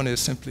 First one is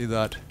simply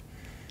that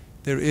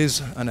there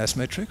is an S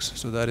matrix,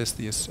 so that is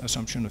the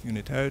assumption of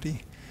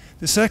unitarity.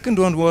 The second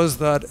one was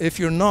that if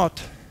you're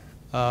not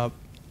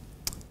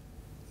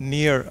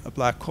near a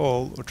black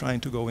hole or trying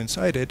to go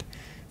inside it,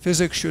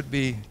 physics should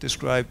be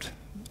described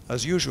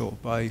as usual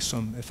by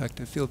some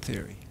effective field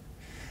theory.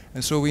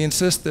 And so we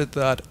insisted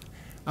that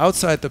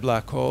outside the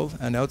black hole,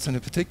 and in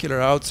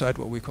particular outside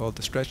what we call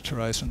the stretched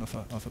horizon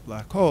of a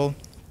black hole.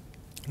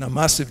 Now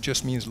massive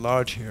just means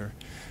large here,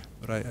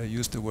 but I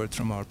used the word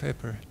from our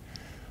paper.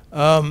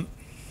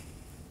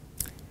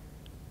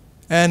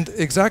 And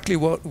exactly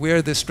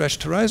where this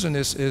stretched horizon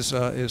is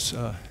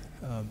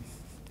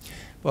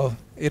well,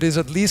 it is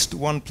at least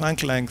 1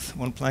 Planck length,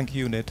 1 Planck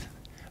unit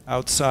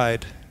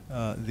outside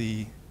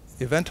the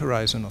event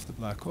horizon of the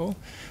black hole.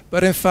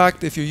 But in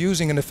fact, if you're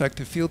using an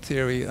effective field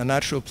theory, a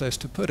natural place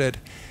to put it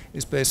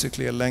is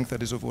basically a length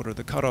that is of order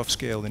the cutoff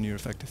scale in your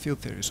effective field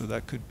theory. So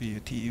that could be a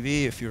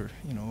TeV if you're,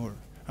 or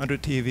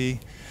 100 TeV.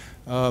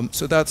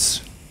 So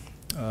that's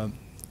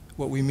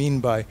what we mean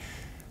by,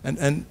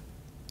 and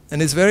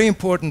it's very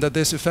important that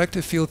this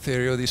effective field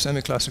theory or these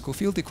semi-classical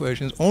field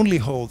equations only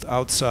hold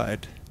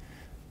outside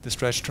the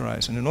stretched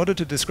horizon. In order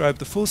to describe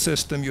the full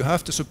system, you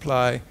have to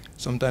supply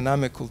some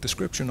dynamical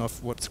description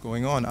of what's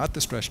going on at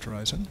the stretched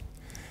horizon.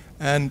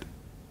 And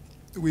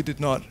we did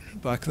not,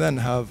 back then,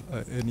 have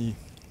any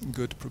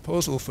good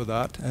proposal for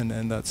that,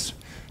 and that's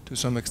to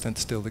some extent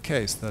still the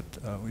case, that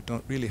we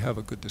don't really have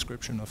a good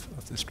description of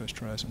the stretched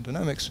horizon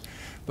dynamics.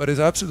 But it's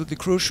absolutely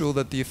crucial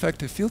that the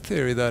effective field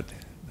theory that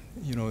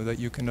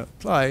you can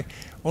apply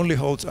only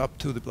holds up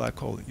to the black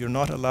hole. You're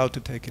not allowed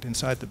to take it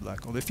inside the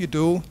black hole. If you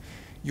do,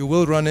 you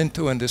will run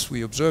into, and this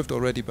we observed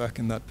already back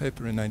in that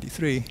paper in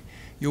 '93,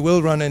 you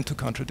will run into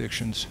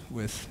contradictions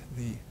with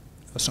the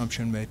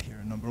assumption made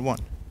here, number 1.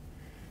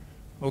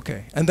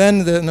 Okay, and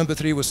then the number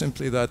 3 was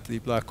simply that the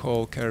black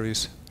hole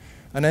carries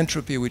an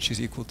entropy which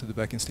is equal to the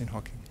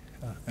Bekenstein-Hawking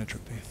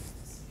entropy.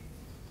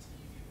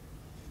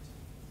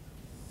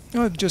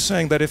 No, I'm just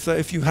saying that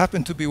if you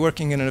happen to be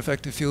working in an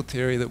effective field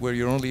theory where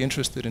you're only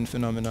interested in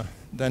phenomena,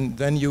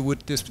 then you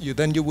would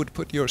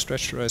put your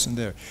stretched horizon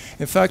there.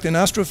 In fact, in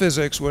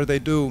astrophysics, where they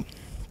do,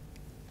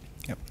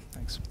 yep,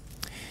 thanks.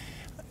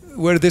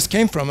 where this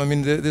came from, I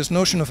mean, this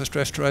notion of a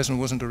stretched horizon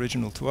wasn't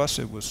original to us.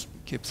 It was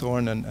Kip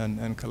Thorne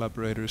and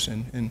collaborators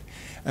and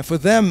for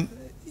them,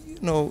 you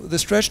know, the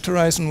stretched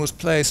horizon was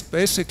placed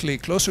basically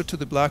closer to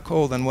the black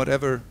hole than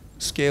whatever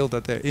scale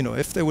that they, you know,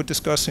 if they were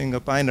discussing a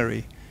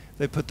binary,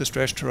 they put the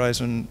stretched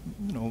horizon,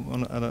 you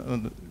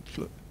know,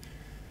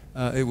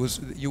 it was,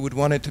 you would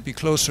want it to be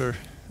closer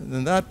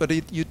than that, but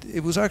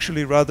it was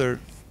actually rather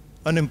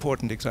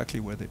unimportant exactly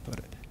where they put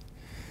it.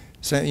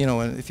 So, you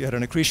know, if you had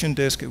an accretion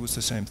disk, it was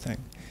the same thing.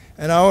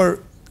 And our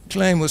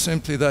claim was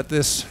simply that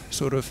this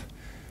sort of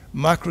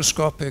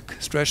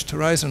macroscopic stretched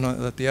horizon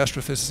that the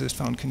astrophysicists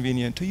found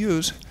convenient to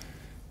use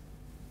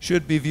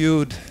should be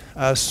viewed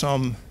as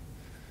some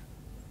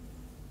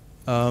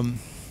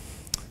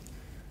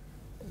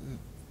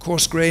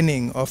coarse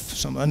graining of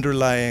some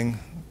underlying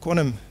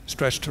quantum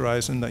stretched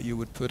horizon that you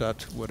would put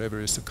at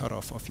whatever is the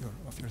cutoff of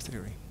your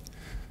theory.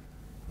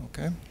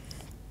 Okay.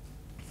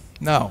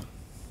 Now,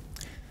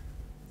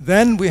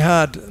 then we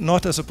had,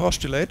 not as a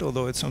postulate,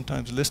 although it's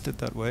sometimes listed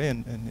that way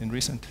in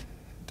recent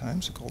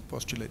times, called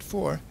postulate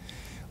 4,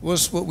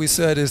 was what we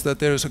said is that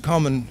there is a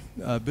common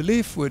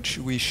belief which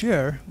we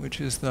share,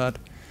 which is that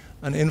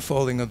an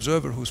infalling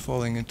observer who's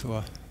falling into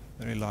a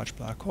very large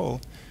black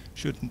hole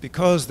shouldn't,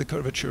 because the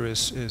curvature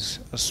is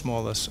as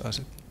small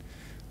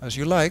as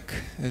you like,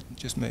 it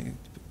just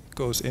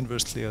goes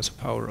inversely as a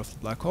power of the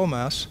black hole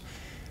mass,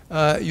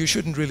 you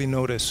shouldn't really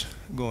notice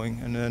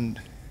going, and then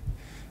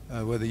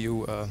whether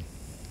you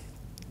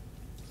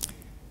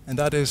and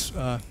that is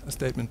a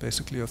statement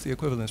basically of the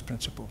equivalence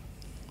principle.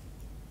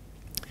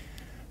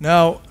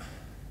 Now,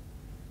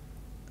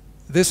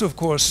 this of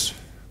course,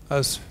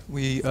 as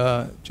we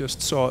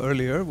just saw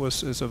earlier,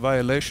 is a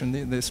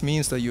violation. This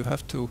means that you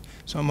have to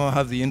somehow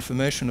have the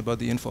information about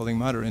the infalling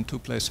matter in two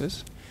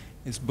places.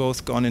 It's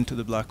both gone into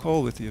the black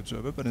hole with the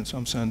observer, but in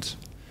some sense,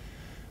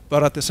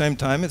 but at the same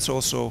time, it's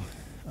also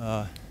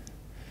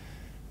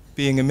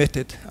being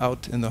emitted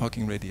out in the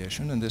Hawking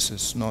radiation, and this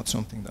is not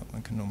something that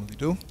one can normally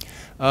do.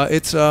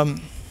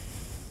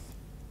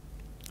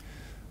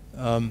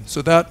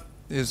 So that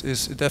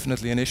is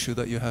definitely an issue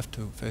that you have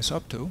to face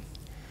up to.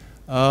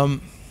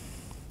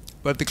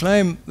 But the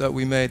claim that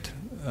we made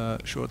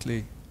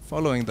shortly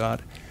following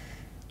that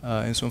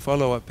in some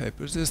follow-up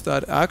papers is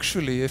that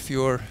actually if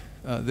you're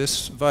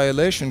this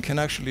violation can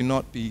actually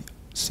not be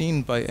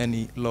seen by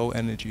any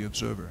low-energy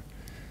observer.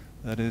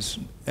 That is,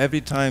 every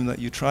time that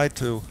you try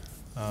to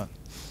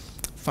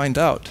find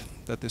out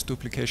that this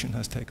duplication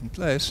has taken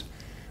place,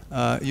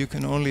 you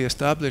can only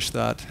establish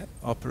that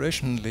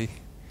operationally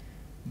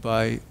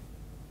by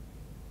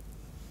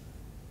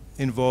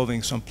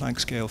involving some Planck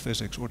scale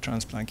physics or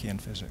trans-Planckian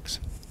physics.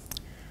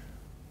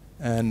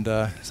 And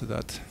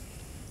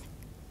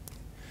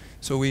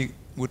so we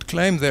would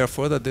claim,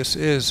 therefore, that this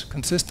is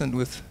consistent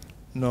with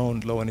known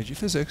low-energy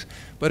physics,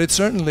 but it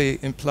certainly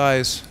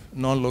implies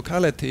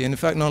non-locality, and in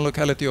fact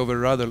non-locality over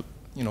rather,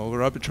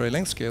 over arbitrary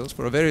length scales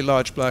for a very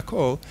large black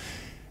hole.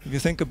 If you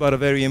think about a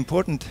very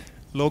important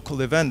local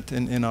event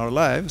in our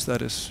lives,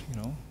 that is,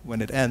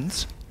 when it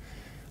ends,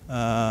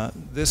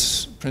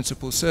 this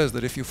principle says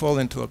that if you fall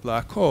into a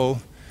black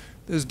hole,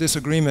 there's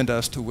disagreement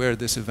as to where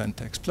this event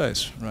takes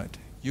place, right?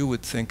 You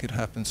would think it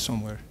happens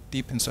somewhere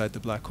deep inside the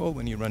black hole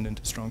when you run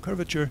into strong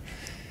curvature.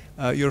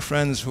 Your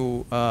friends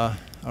who are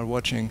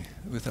watching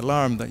with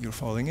alarm that you're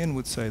falling in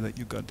would say that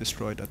you got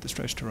destroyed at the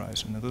stretched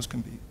horizon. Now those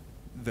can be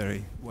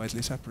very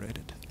widely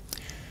separated.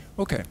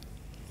 Okay.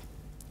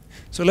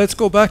 So let's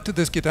go back to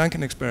this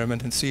Gedanken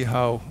experiment and see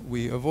how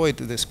we avoid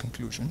this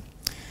conclusion.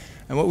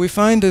 And what we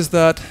find is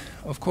that,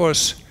 of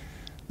course,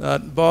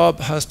 that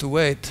Bob has to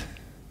wait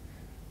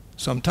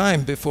some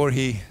time before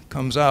he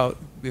comes out,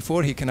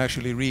 before he can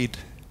actually read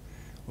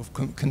or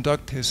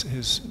conduct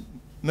his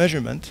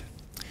measurement.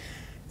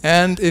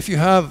 And if you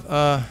have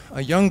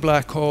a young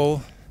black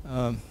hole,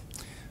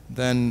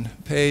 then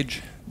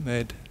Page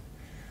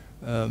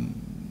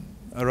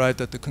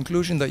arrived at the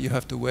conclusion that you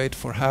have to wait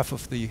for half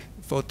of the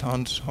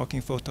photons,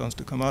 Hawking photons,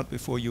 to come out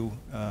before you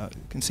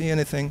can see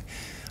anything.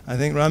 I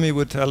think Rami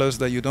would tell us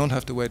that you don't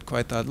have to wait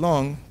quite that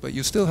long, but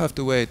you still have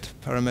to wait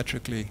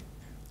parametrically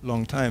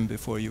long time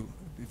before you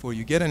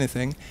get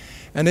anything.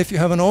 And if you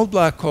have an old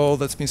black hole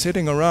that's been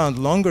sitting around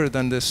longer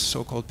than this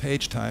so-called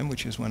Page time,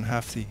 which is when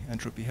half the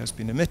entropy has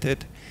been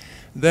emitted,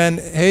 then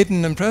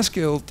Hayden and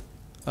Preskill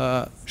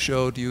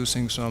showed,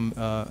 using some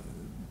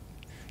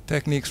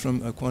techniques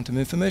from quantum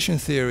information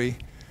theory,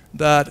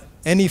 that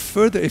any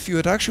further, if you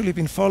had actually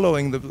been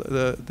following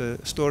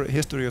the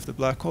history of the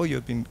black hole, you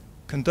had been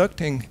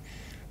conducting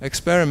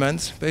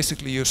experiments.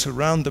 Basically, you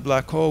surround the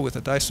black hole with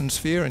a Dyson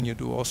sphere and you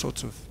do all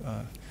sorts of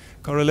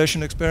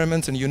correlation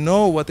experiments, and you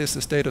know what is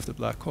the state of the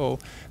black hole,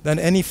 then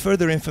any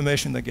further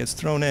information that gets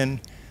thrown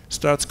in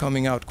starts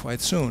coming out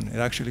quite soon. It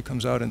actually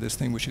comes out in this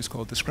thing which is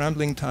called the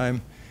scrambling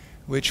time,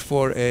 which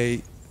for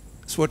a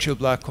Schwarzschild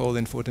black hole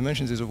in 4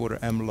 dimensions is of order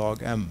m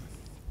log m.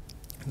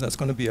 That's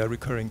going to be a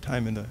recurring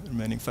time in the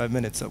remaining 5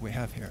 minutes that we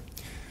have here.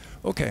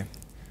 Okay,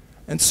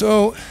 and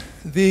so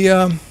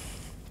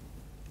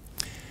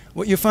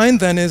what you find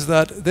then is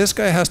that this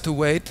guy has to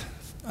wait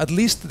at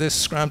least this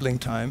scrambling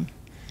time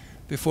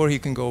before he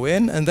can go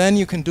in, and then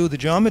you can do the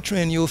geometry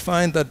and you'll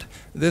find that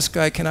this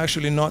guy can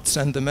actually not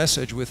send the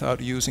message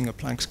without using a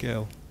Planck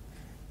scale.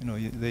 You know,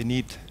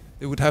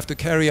 they would have to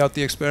carry out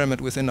the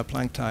experiment within a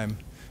Planck time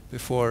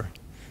before,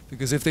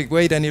 because if they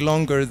wait any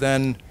longer,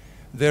 then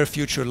their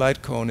future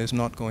light cone is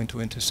not going to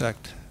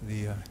intersect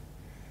the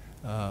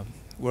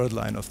world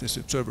line of this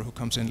observer who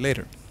comes in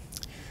later.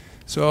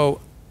 So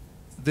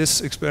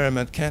this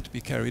experiment can't be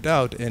carried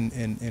out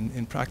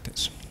in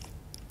practice.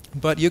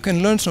 But you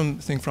can learn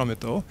something from it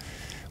though,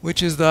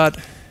 which is that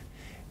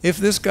if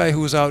this guy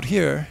who's out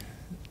here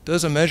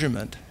does a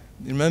measurement,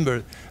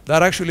 remember,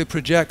 that actually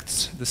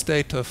projects the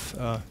state of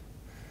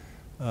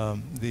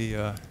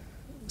the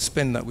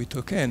spin that we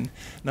took in.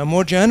 Now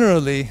more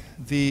generally,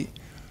 the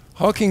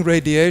Hawking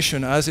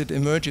radiation as it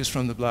emerges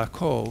from the black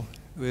hole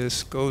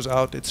goes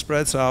out, it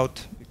spreads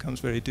out, becomes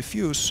very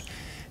diffuse,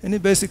 and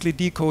it basically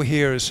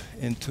decoheres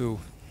into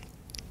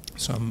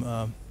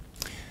some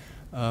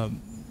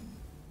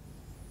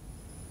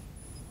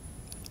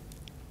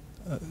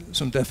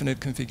definite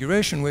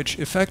configuration, which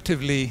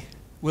effectively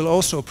will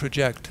also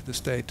project the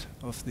state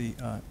of the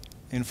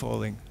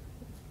infalling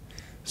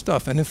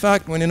stuff. And in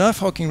fact, when enough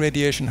Hawking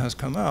radiation has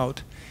come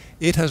out,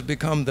 it has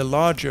become the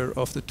larger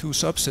of the two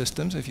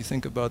subsystems. If you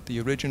think about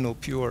the original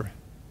pure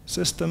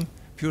system,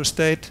 pure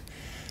state,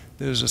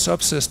 there's a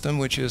subsystem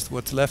which is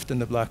what's left in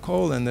the black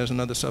hole, and there's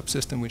another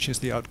subsystem which is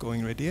the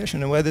outgoing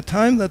radiation. And by the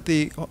time that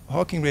the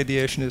Hawking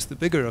radiation is the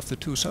bigger of the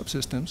two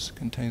subsystems,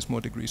 contains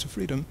more degrees of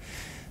freedom,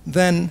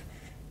 then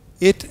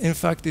it, in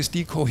fact, this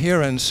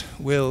decoherence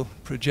will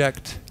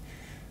project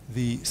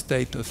the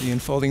state of the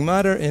infalling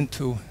matter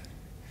into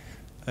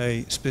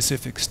a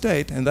specific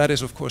state, and that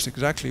is, of course,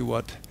 exactly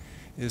what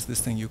is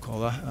this thing you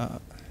call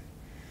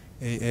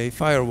a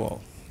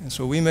firewall. And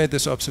so we made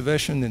this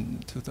observation in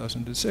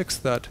 2006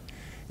 that,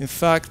 in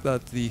fact,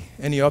 that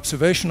any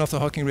observation of the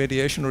Hawking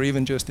radiation, or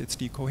even just its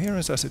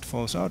decoherence as it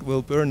falls out,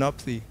 will burn up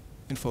the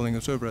infalling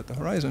observer at the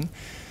horizon.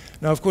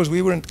 Now, of course,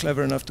 we weren't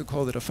clever enough to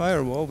call it a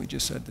firewall. We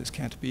just said this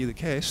can't be the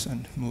case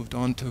and moved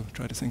on to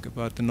try to think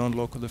about the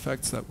non-local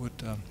effects that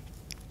would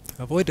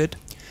avoid it.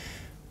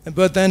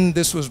 But then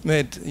this was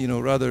made, you know,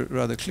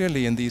 rather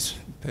clearly in these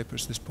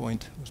papers. This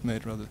point was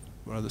made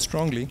rather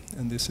strongly,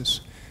 and this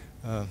is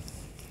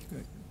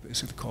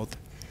basically called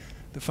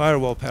the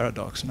firewall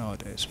paradox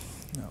nowadays,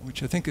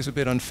 which I think is a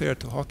bit unfair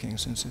to Hawking,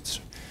 since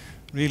it's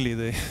really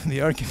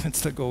the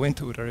arguments that go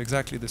into it are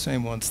exactly the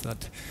same ones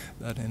that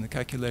in the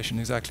calculation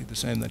exactly the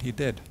same that he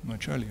did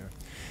much earlier.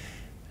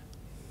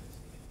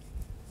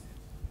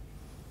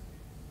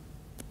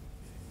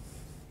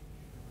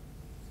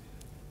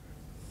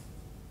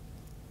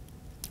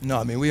 No,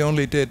 I mean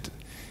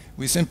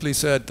we simply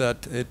said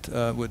that it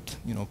would,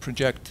 you know,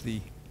 project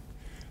the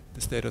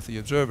state of the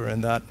observer,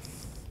 and that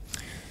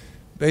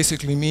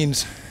basically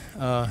means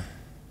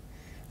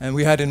and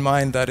we had in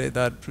mind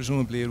that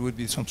presumably it would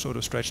be some sort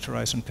of stretched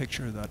horizon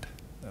picture that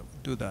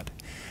would do that.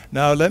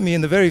 Now let me,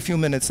 in the very few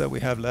minutes that we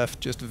have left,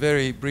 just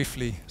very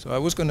briefly, so I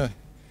was going to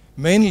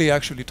mainly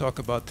actually talk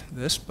about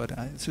this, but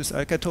it's just,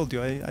 like I told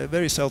you, I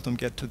very seldom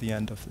get to the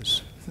end of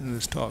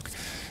this talk.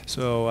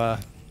 So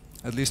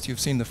at least you've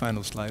seen the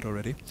final slide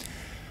already.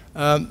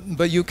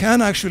 But you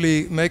can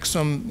actually make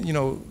some, you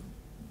know,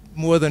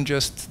 more than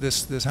just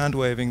this hand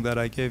waving that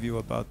I gave you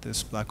about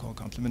this black hole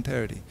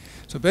complementarity.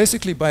 So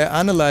basically by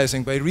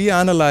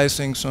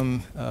reanalyzing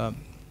some,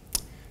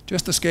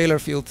 just a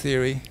scalar field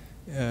theory,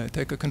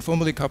 take a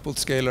conformally coupled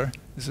scalar.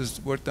 This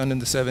is work done in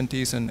the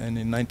 70s, and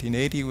in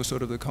 1980 was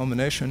sort of the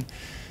culmination.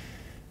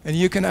 And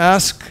you can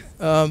ask,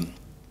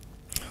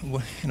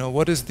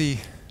 what is the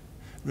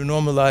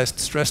renormalized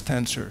stress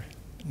tensor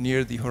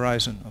near the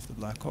horizon of the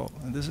black hole?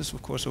 And this is,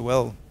 of course, a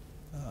well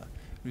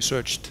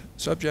researched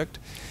subject.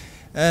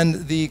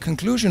 And the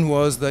conclusion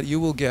was that you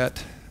will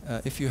get,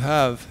 if you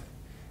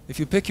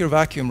pick your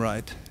vacuum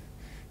right,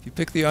 if you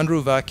pick the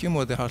Unruh vacuum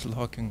or the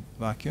Hartle-Hawking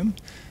vacuum,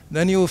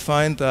 then you will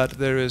find that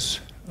there is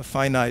a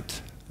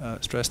finite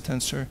stress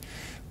tensor.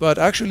 But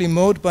actually,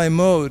 mode by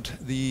mode,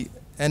 the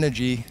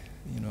energy,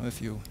 you know, if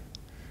you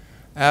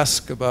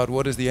ask about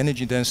what is the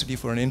energy density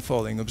for an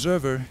infalling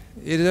observer,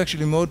 it is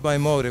actually mode by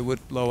mode, it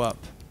would blow up.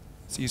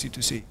 It's easy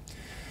to see.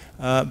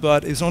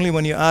 But it's only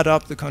when you add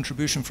up the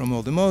contribution from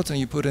all the modes and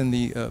you put in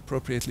the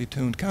appropriately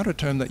tuned counter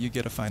term that you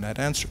get a finite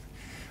answer.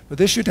 But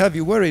this should have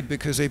you worried,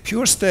 because a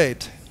pure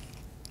state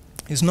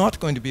is not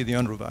going to be the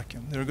Unruh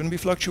vacuum. There are going to be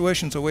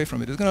fluctuations away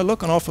from it. It's going to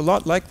look an awful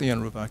lot like the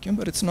Unruh vacuum,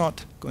 but it's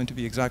not going to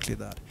be exactly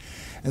that.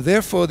 And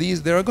therefore,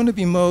 there are going to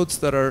be modes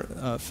that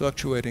are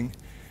fluctuating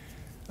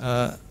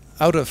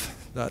out of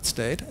that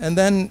state. And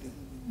then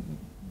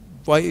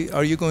why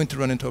are you going to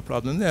run into a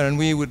problem there? And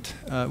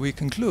we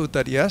conclude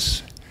that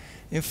yes,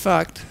 in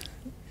fact,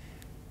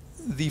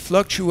 the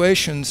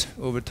fluctuations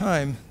over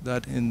time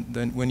that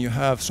when you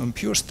have some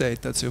pure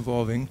state that's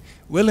evolving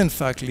will in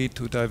fact lead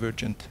to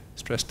divergent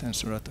stress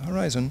tensor at the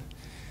horizon.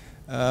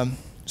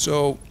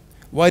 So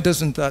why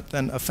doesn't that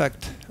then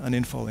affect an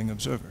infalling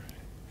observer?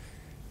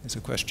 Is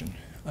a question.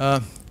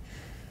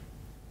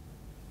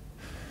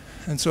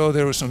 And so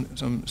there were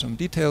some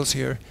details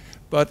here.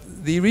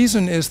 But the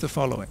reason is the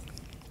following,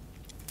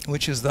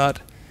 which is that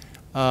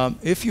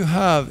if you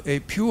have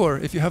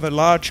a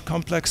large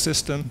complex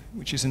system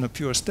which is in a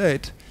pure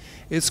state,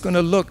 it's going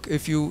to look,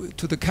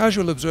 to the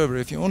casual observer,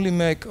 if you only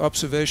make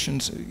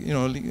observations,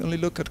 only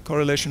look at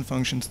correlation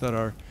functions that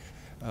are,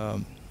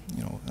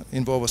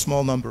 involve a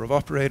small number of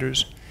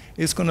operators,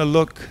 it's going to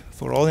look,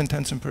 for all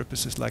intents and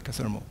purposes, like a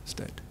thermal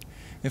state.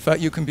 In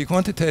fact, you can be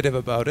quantitative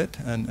about it,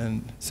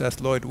 and Seth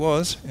Lloyd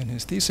was in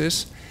his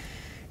thesis.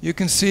 You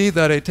can see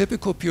that a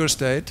typical pure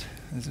state,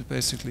 this is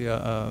basically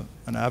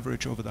an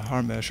average over the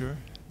Haar measure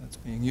that's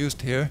being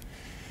used here,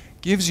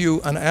 gives you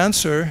an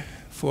answer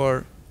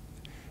for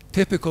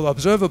typical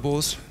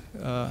observables,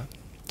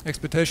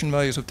 expectation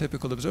values of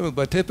typical observables.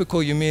 By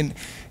typical, you mean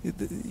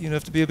you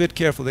have to be a bit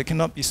careful. They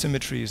cannot be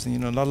symmetries.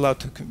 Not allowed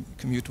to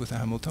commute with a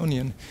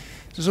Hamiltonian.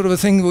 So sort of a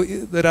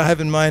thing that I have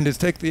in mind is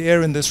take the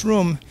air in this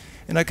room,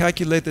 and I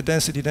calculate the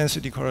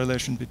density-density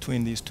correlation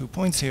between these 2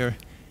 points here.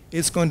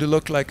 It's going to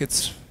look like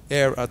it's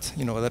air at,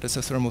 that it's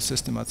a thermal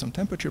system at some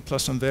temperature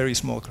plus some very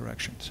small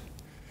corrections.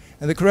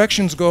 And the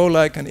corrections go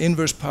like an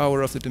inverse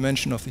power of the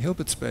dimension of the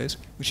Hilbert space,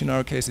 which in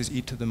our case is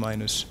e to the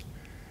minus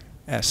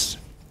s.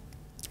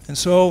 And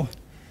so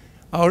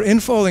our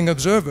infalling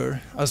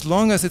observer, as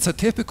long as it's a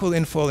typical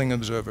infalling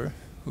observer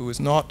who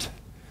is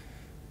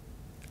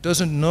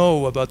doesn't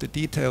know about the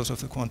details of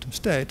the quantum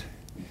state,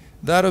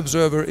 that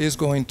observer is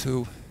going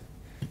to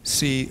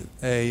see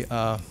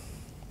the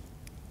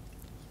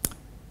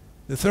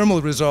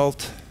thermal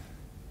result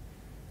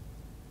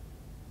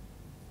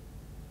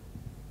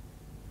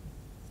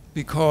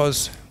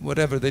because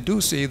whatever they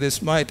do see,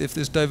 this might, if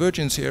this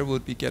divergence here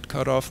would get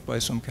cut off by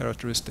some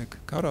characteristic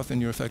cutoff in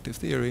your effective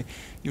theory,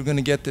 you're going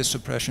to get this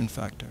suppression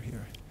factor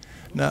here.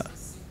 Now,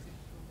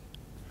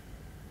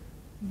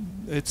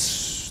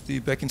 it's the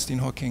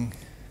Bekenstein-Hawking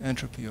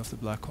entropy of the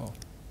black hole.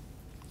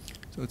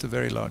 So it's a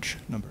very large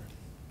number.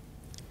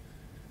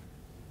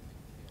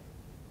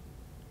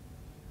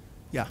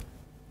 Yeah,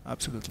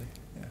 absolutely.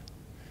 Yeah.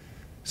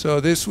 So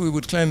this we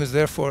would claim is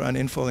therefore an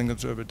infalling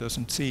observer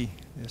doesn't see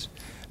this.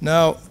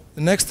 Now,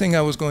 the next thing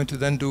I was going to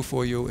then do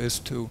for you is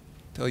to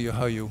tell you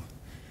how you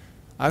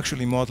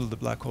actually model the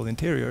black hole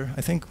interior.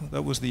 I think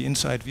that was the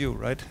inside view,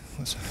 right?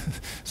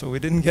 So we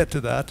didn't get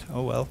to that.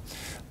 Oh well,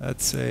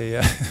 that's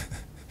a.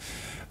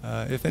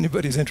 If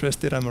anybody's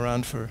interested, I'm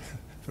around for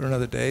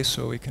another day,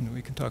 so we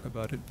can talk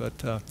about it.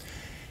 But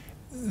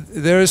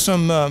there is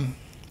some.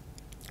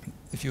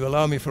 If you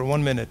allow me for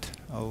 1 minute,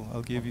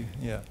 I'll give you.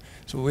 Yeah.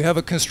 So we have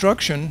a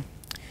construction,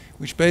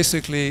 which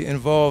basically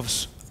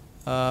involves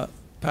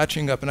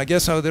patching up. And I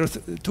guess there are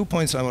 2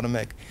 points I want to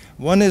make.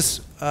 One is,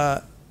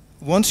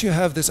 once you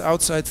have this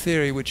outside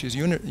theory, which is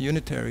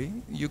unitary,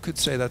 you could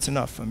say that's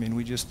enough. I mean,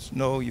 we just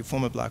know you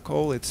form a black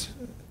hole.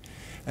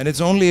 And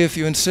it's only if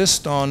you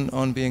insist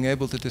on being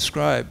able to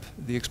describe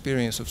the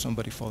experience of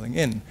somebody falling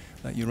in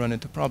that you run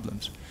into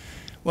problems.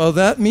 Well,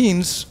 that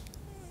means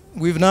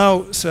we've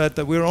now said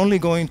that we're only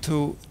going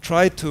to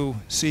try to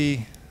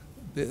see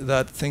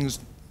that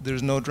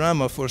there's no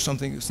drama for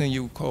something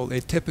you call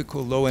a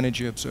typical low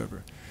energy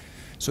observer.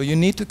 So you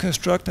need to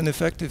construct an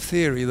effective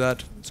theory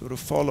that sort of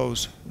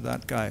follows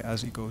that guy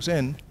as he goes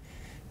in.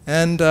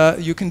 And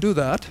you can do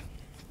that.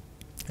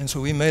 And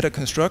so we made a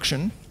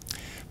construction.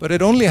 But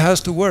it only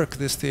has to work,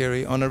 this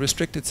theory, on a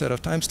restricted set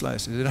of time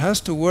slices. It has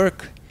to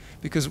work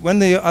because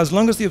as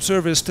long as the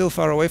observer is still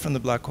far away from the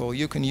black hole,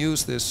 you can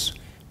use this,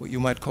 what you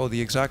might call the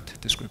exact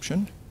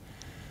description.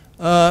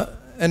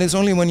 And it's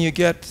only when you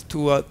get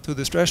to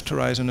the stretched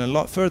horizon a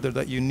lot further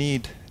that you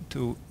need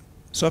to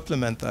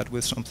supplement that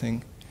with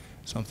something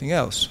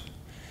else.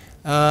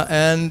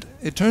 And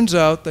it turns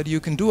out that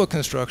you can do a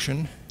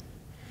construction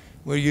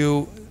where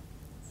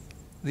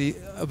the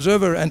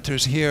observer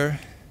enters here.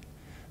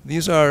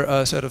 These are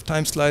a set of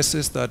time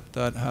slices that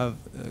have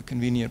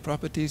convenient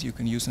properties. You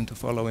can use them to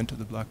follow into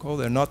the black hole.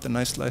 They're not the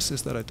nice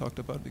slices that I talked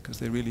about because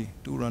they really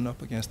do run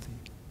up against the.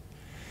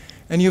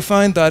 And you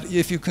find that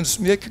if you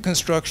make a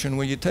construction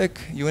where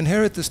you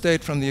inherit the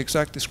state from the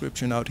exact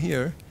description out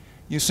here,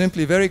 you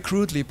simply very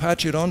crudely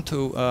patch it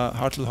onto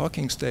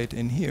Hartle-Hawking state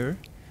in here.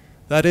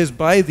 That is,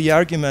 by the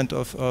argument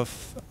of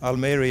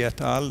Almeri et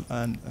al.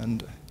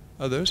 and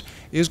others,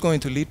 is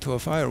going to lead to a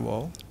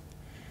firewall.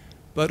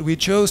 But we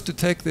chose to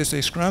take this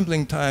a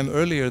scrambling time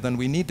earlier than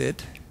we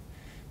needed,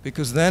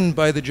 because then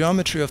by the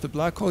geometry of the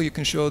black hole, you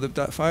can show that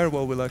that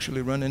firewall will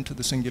actually run into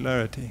the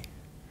singularity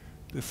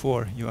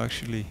before you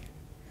actually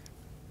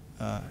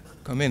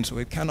come in. So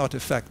it cannot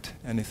affect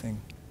anything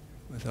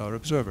with our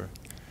observer.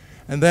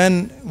 And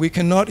then we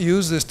cannot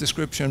use this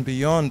description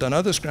beyond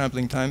another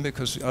scrambling time,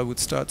 because I would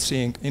start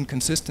seeing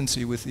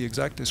inconsistency with the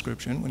exact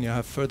description when you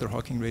have further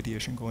Hawking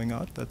radiation going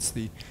out. That's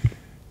the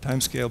time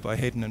scale by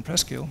Hayden and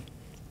Preskill.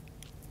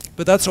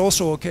 But that's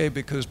also okay,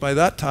 because by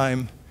that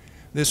time,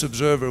 this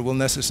observer will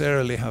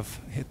necessarily have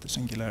hit the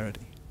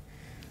singularity.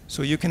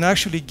 So you can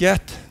actually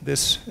get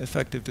this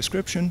effective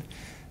description.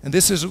 And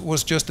this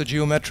was just a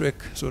geometric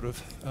sort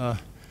of,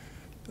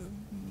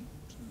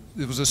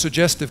 it was a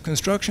suggestive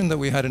construction that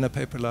we had in a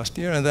paper last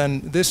year. And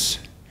then this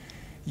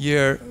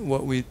year,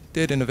 what we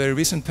did in a very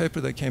recent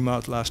paper that came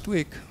out last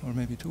week, or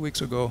maybe 2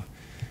 weeks ago,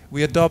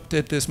 we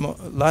adopted this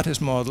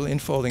lattice model,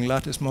 infolding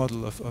lattice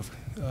model of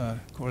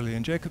Corley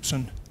and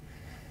Jacobson,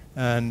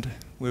 and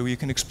where we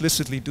can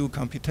explicitly do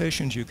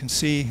computations. You can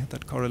see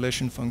that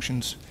correlation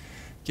functions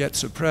get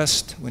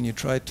suppressed when you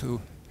try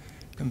to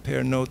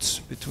compare notes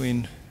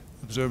between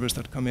observers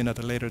that come in at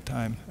a later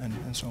time,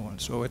 and so on.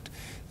 So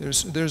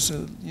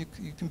you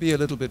can be a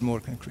little bit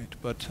more concrete,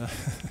 but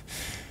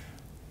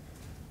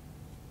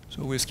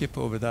so we skip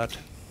over that,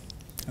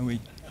 and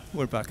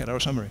we're back at our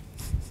summary.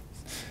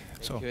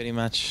 Thank you very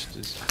much.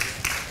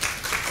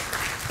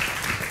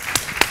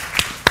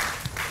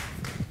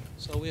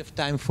 So we have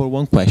time for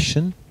one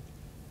question.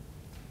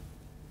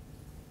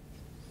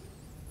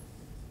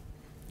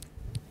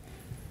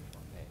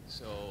 Okay,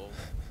 so.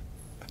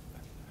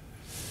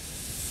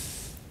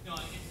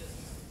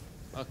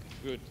 Okay,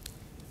 good.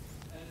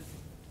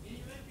 In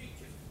your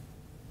picture,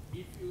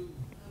 if you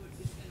have a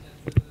system that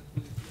will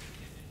a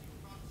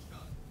neutron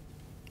star,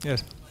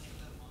 Yes.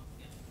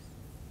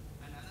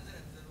 and another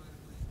observer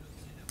who is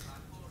looking at a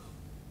black hole of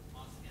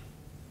mass m,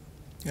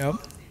 Yep. how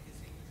do they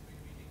distinguish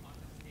between the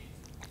quantum states?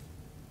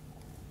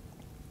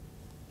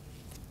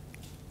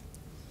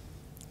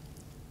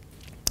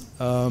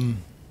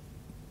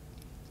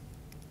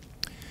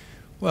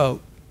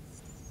 Well,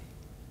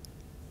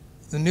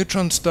 the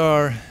neutron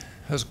star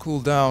has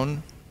cooled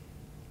down.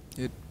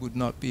 It would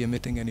not be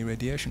emitting any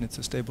radiation. It's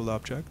a stable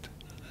object.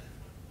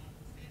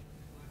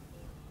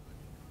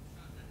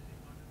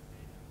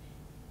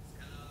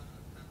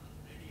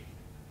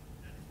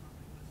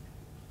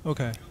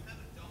 Okay.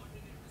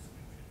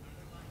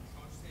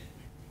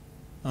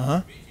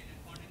 Uh-huh.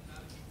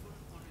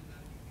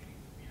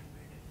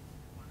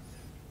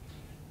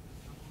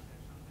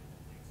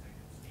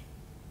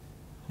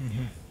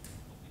 Mm-hmm.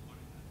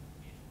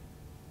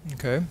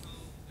 Okay.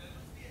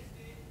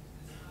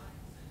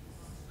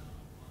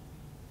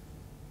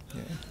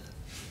 Yeah.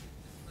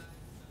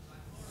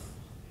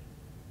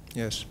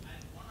 Yes.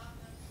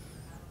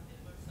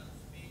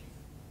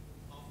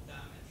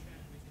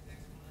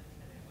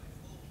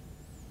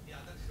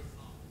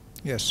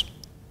 Yes.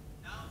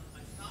 Now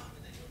I start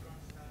with a neutron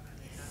star and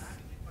I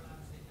interact with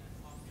collapsing and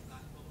form a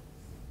black hole,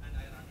 and I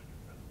run into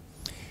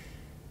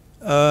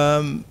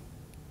trouble.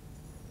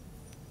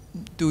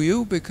 Do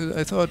you? Because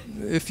I thought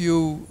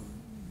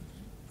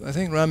I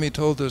think Rami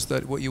told us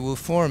that what you will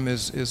form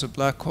is a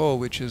black hole,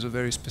 which is a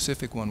very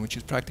specific one, which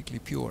is practically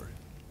pure.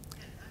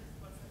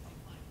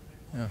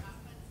 Yeah.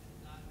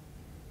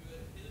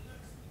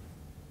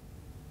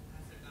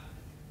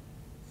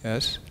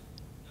 Yes.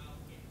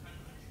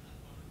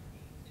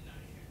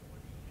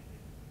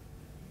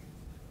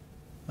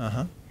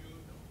 Uh-huh.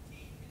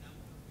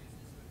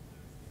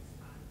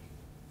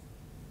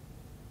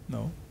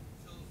 No.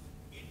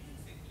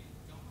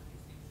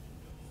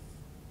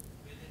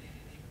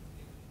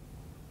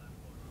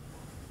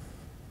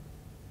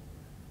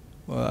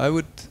 Well, I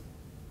would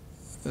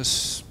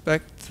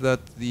suspect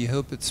that the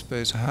Hilbert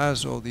space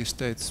has all these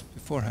states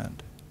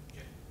beforehand,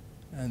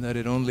 and that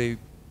it only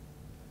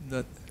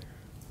that.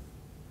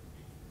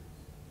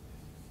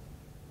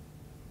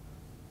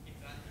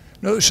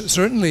 No,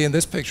 certainly in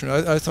this picture.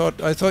 I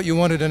thought you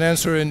wanted an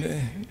answer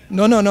in.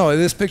 No.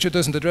 This picture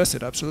doesn't address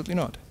it. Absolutely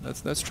not.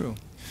 That's true.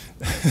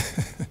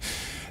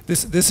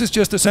 This is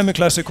just a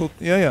semi-classical.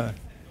 Yeah.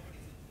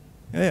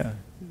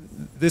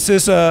 This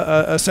is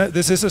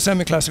a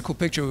semi-classical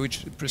picture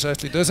which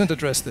precisely doesn't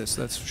address this.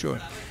 That's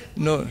sure.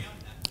 No.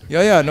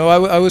 Yeah. No,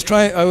 I was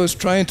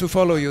trying to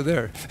follow you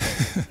there.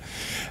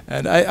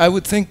 And I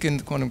would think in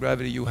quantum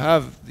gravity you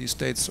have these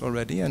states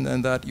already,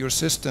 and that your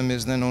system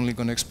is then only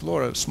going to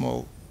explore a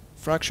small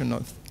fraction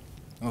of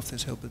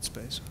this Hilbert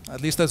space. At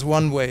least that's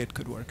one way it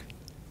could work.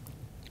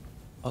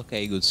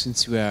 Okay, good.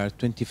 Since we are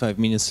 25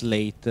 minutes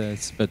late,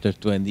 it's better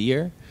to end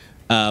here.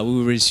 We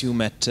will resume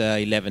at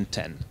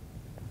 11:10.